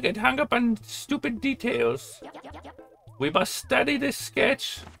time to get hung up on stupid details. We must study this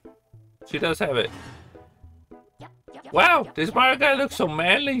sketch. She does have it. Wow, this Mario guy looks so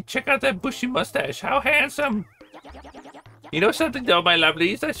manly. Check out that bushy mustache. How handsome. You know something though, my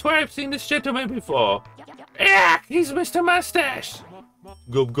lovelies? I swear I've seen this gentleman before. Yeah, he's Mr. Mustache.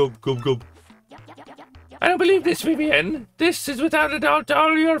 Gub, gub, gub, gub. I don't believe this, Vivienne. This is without a doubt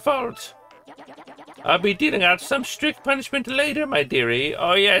all your fault. I'll be dealing out some strict punishment later, my dearie.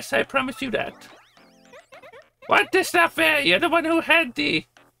 Oh yes, I promise you that. What? That's not fair. You're the one who had the...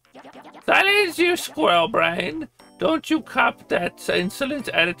 Silence, you squirrel brain. Don't you cop that insolent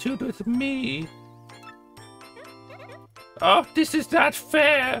attitude with me. Oh, this is not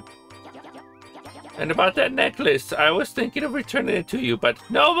fair. And about that necklace, I was thinking of returning it to you, but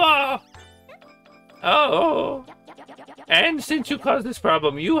no more. Oh, and since you caused this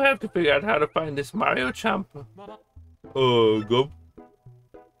problem, you have to figure out how to find this Mario chump. Go.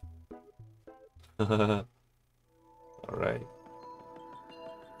 Alright.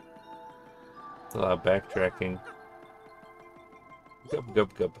 A lot of backtracking. Gub,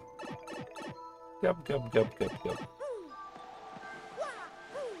 gub, gub. Gub, gub, gub, gub, gub.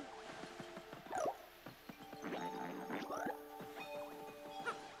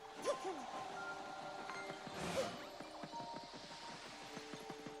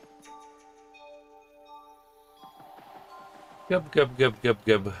 Gub, gub, gub, gub,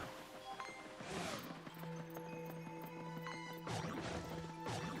 gub.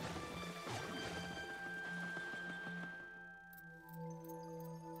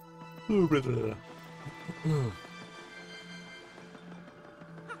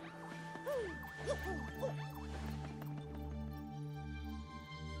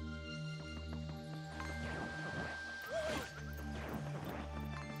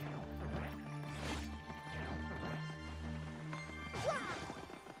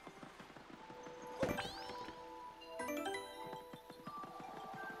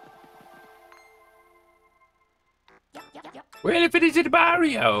 Well, if it isn't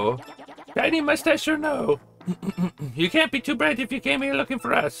Mario. Shiny mustache or no. You can't be too bright if you came here looking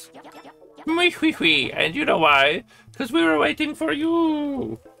for us. Wee. And you know why? Because we were waiting for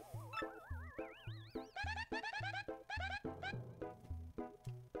you.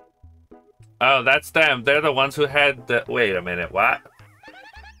 Oh, that's them. They're the ones who had the... Wait a minute, what?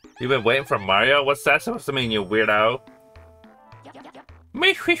 You've been waiting for Mario? What's that supposed to mean, you weirdo?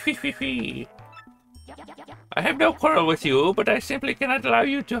 Wee. I have no quarrel with you, but I simply cannot allow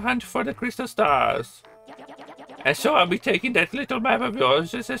you to hunt for the crystal stars. And so I'll be taking that little map of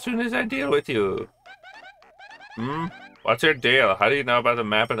yours just as soon as I deal with you. What's your deal? How do you know about the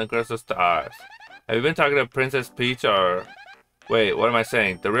map and the crystal stars? Have you been talking to Princess Peach or... Wait, what am I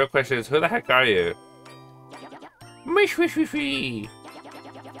saying? The real question is, who the heck are you? Wee.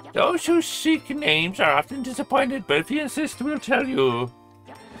 Those who seek names are often disappointed, but if you insist, we'll tell you.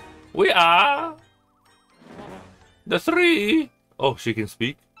 We are... the three... Oh, she can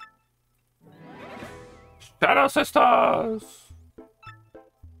speak? Shadow Sisters!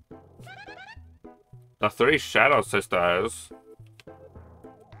 The three Shadow Sisters.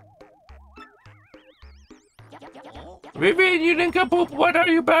 Vivian, you nincompoop, what are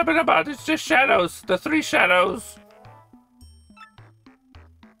you babbling about? It's just shadows. The three shadows.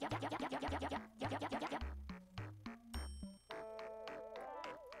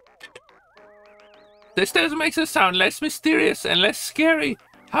 This does make it sound less mysterious and less scary.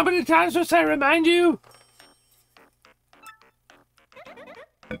 How many times must I remind you?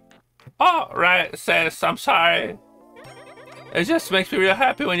 Oh, right, sis, I'm sorry. It just makes me real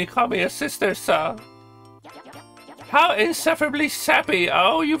happy when you call me a sister, so. How insufferably sappy.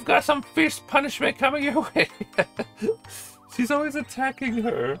 Oh, you've got some fierce punishment coming your way. She's always attacking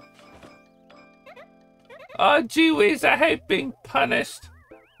her. Oh, gee whiz, I hate being punished.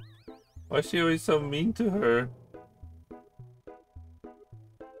 Why is she always so mean to her?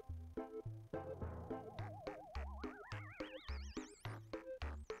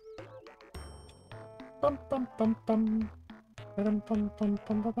 Bum bum bum bum. Bum bum bum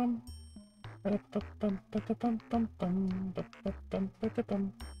bum bum bum.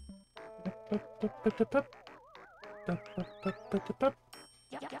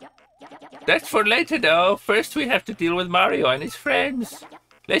 That's for later though. First we have to deal with Mario and his friends.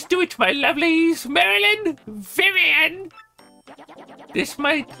 Let's do it, my lovelies. Marilyn, Vivian.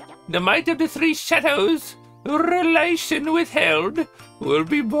 The might of the three shadows, relation withheld, will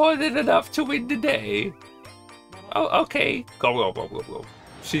be more than enough to win the day. Oh, okay. Go.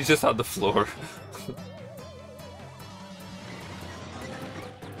 She's just on the floor.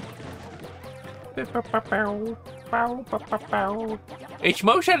 It's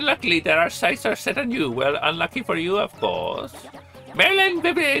most unlucky that our sights are set on you. Well, unlucky for you, of course. Marilyn,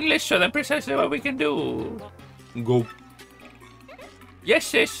 Vivian, let's show them precisely what we can do. Go. Yes,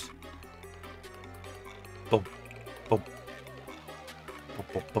 sis. Boom. Boom.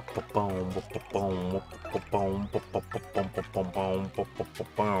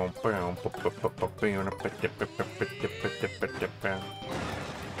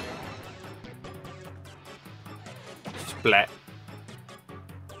 Splat.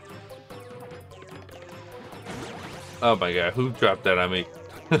 Oh my god, who dropped that on me?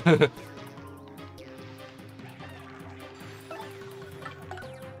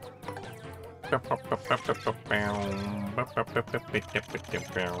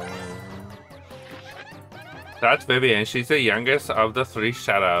 That's Vivian. She's the youngest of the three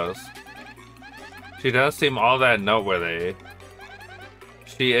shadows. She doesn't seem all that noteworthy.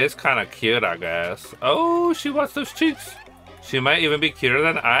 She is kind of cute, I guess. Oh, she wants those cheeks. She might even be cuter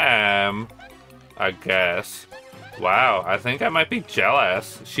than I am, I guess. Wow, I think I might be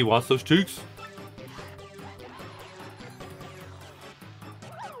jealous. She wants those cheeks.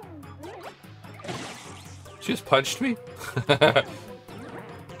 She just punched me?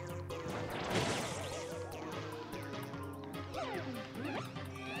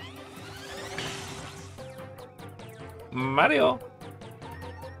 Mario.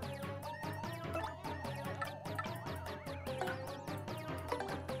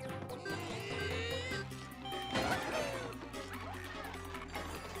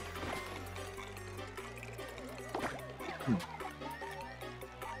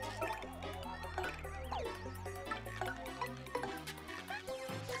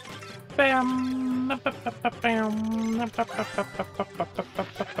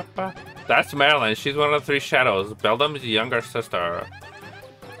 That's Marilyn. She's one of the three shadows. Beldam's younger sister.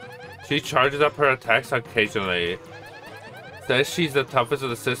 She charges up her attacks occasionally. Says she's the toughest of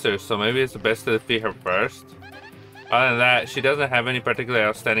the sisters, so maybe it's best to defeat her first. Other than that, she doesn't have any particularly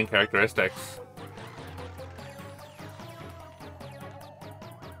outstanding characteristics.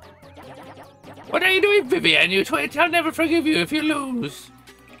 What are you doing, Vivian? You twit! I'll never forgive you if you lose.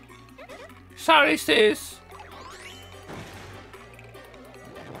 Sorry, sis.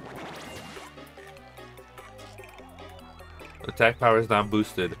 Attack power is not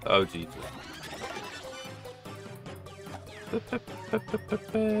boosted. Oh, Jesus.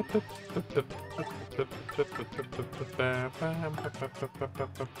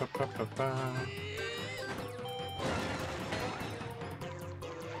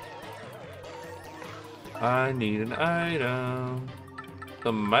 I need an item.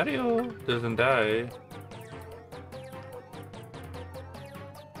 The Mario doesn't die.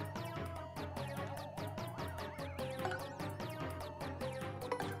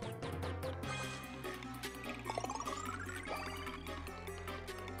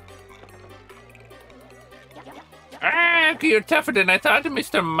 Ah, you're tougher than I thought,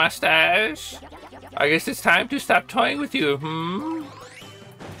 Mr. Mustache. I guess it's time to stop toying with you, hmm?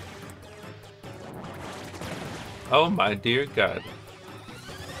 Oh my dear God.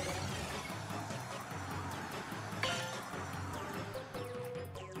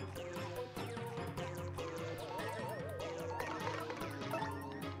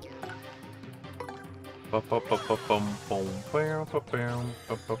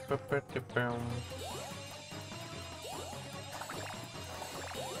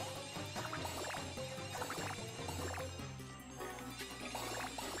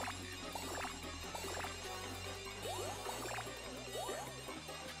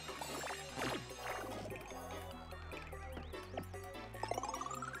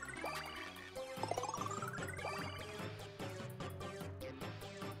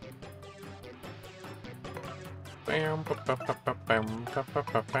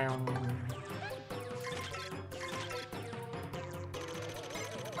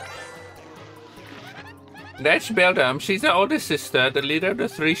 That's Beldum. She's the oldest sister, the leader of the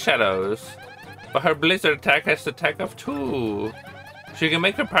Three Shadows. But her blizzard attack has the attack of 2. She can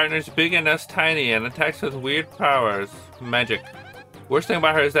make her partners big and us tiny and attacks with weird powers. Magic. Worst thing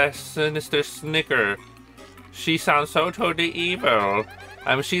about her is that sinister snicker. She sounds so totally evil.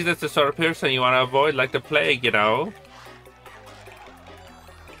 I mean, she's just the sort of person you want to avoid like the plague, you know?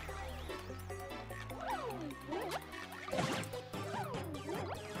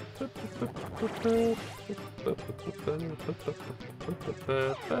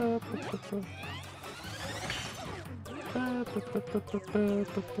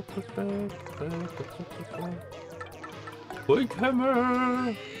 Quick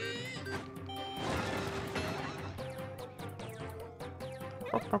hammer!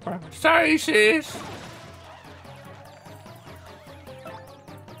 Sorry, sis!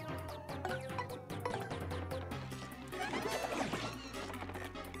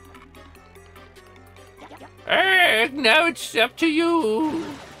 Now it's up to you.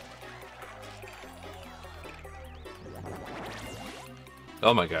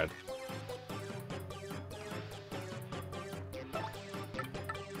 Oh my God.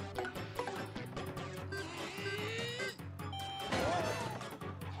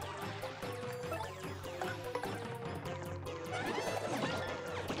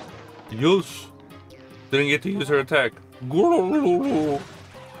 Yes. Didn't get to use her attack.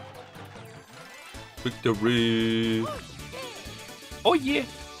 Victory! Oh yeah!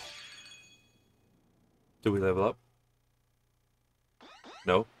 Do we level up?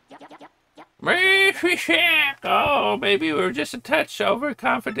 No. Oh, maybe we were just a touch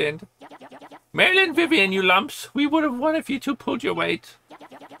overconfident. Marilyn, Vivian, you lumps. We would have won if you two pulled your weight.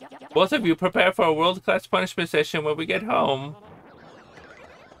 Both of you prepare for a world-class punishment session when we get home.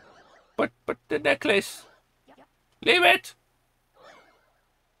 But the necklace. Leave it!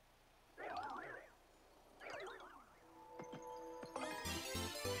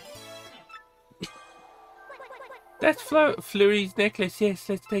 That's Flurry's necklace. Yes,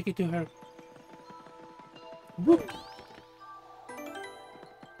 let's take it to her. Whoop.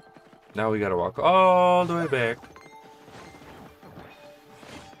 Now we gotta walk all the way back.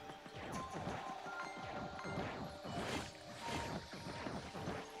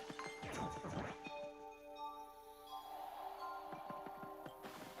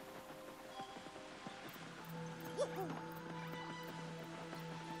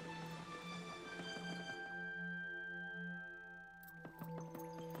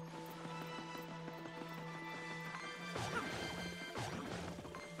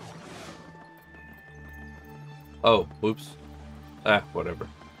 Oh, whoops. Ah, whatever.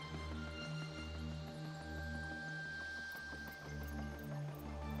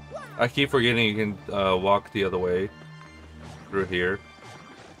 I keep forgetting you can walk the other way. Through here.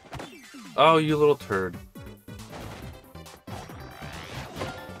 Oh, you little turd.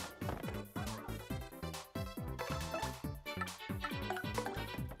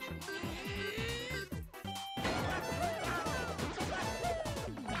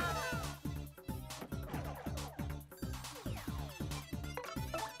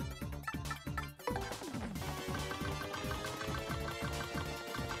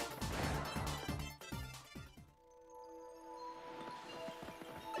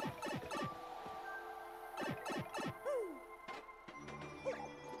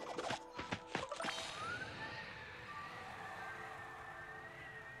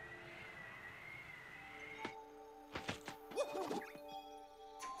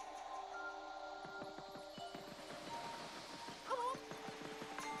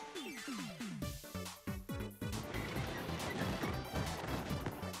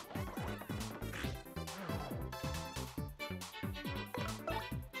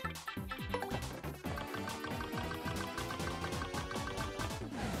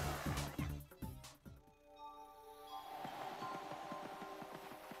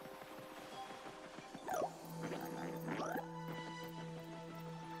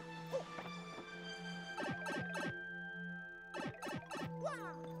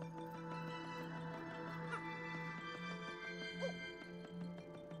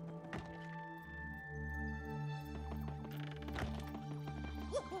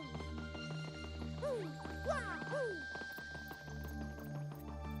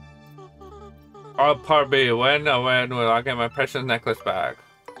 Oh, part B. When will I get my precious necklace back?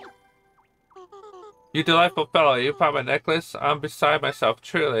 You delightful fellow, you found my necklace? I'm beside myself,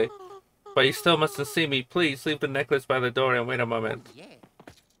 truly. But you still mustn't see me. Please leave the necklace by the door and wait a moment.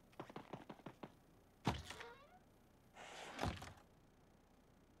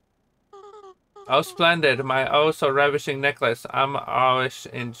 Oh, splendid. My oh so ravishing necklace. I'm always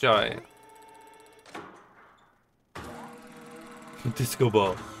in joy. Disco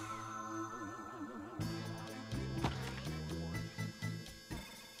ball.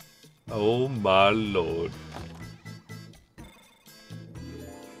 Oh my lord.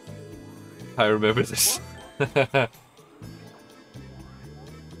 I remember this.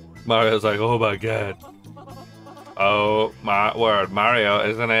 Mario's like, oh my god. Oh my word, Mario,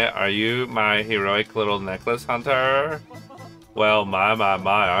 isn't it? Are you my heroic little necklace hunter? Well, my,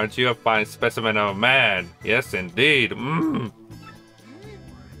 aren't you a fine specimen of a man? Yes, indeed.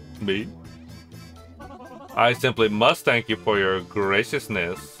 Me? I simply must thank you for your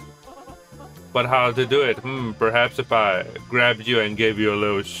graciousness. But how to do it? Perhaps if I grabbed you and gave you a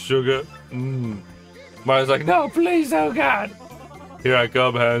little sugar? Mario's like, no, please, oh god. Here I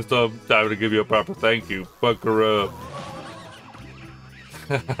come, handsome. Time to give you a proper thank you. Fuck her up.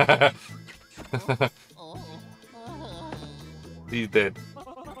 He's dead.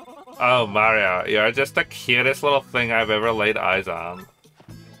 Oh, Mario, you're just the cutest little thing I've ever laid eyes on.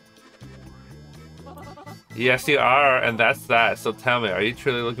 Yes, you are, and that's that. So tell me, are you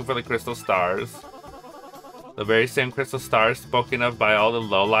truly looking for the crystal stars? The very same crystal stars spoken of by all the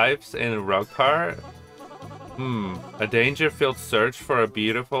lowlifes in Roguepar? A danger-filled search for a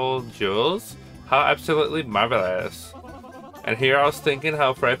beautiful jewels? How absolutely marvelous. And here I was thinking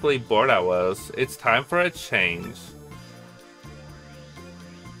how frightfully bored I was. It's time for a change.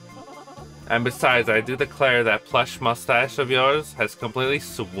 And besides, I do declare that plush mustache of yours has completely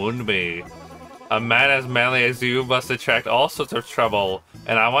swooned me. A man as manly as you must attract all sorts of trouble,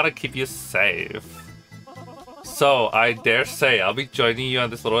 and I want to keep you safe. So, I dare say I'll be joining you on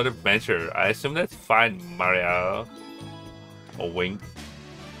this little adventure. I assume that's fine, Mario. A wink.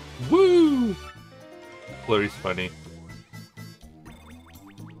 Woo! Flurry's funny.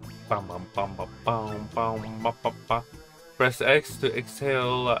 Press X to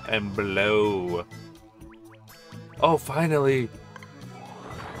exhale and blow. Oh, finally!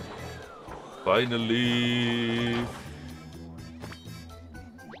 Finally!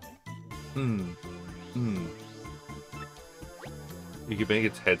 You can make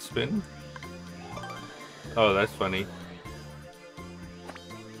its head spin? Oh, that's funny.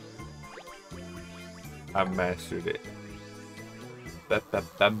 I mastered it.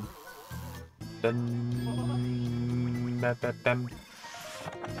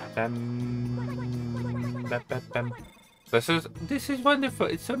 This is wonderful.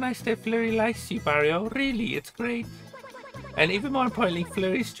 It's so nice that Flurry likes you, Mario. Really, it's great. And even more importantly,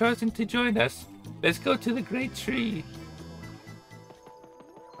 Flurry's chosen to join us. Let's go to the great tree.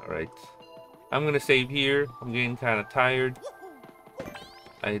 Alright. I'm gonna save here. I'm getting kind of tired.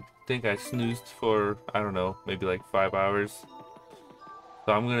 I think I snoozed for, I don't know, maybe like 5 hours.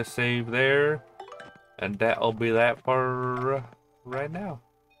 So I'm gonna save there. And that'll be that for right now.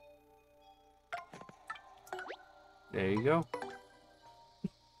 There you go.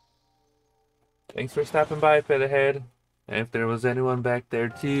 Thanks for stopping by, Featherhead. And if there was anyone back there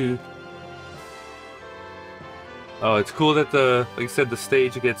too. Oh, it's cool that like I said, the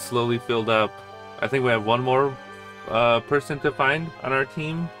stage gets slowly filled up. I think we have one more person to find on our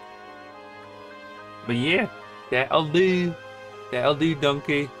team. But yeah, that'll do. That'll do,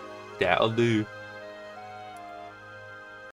 Donkey. That'll do.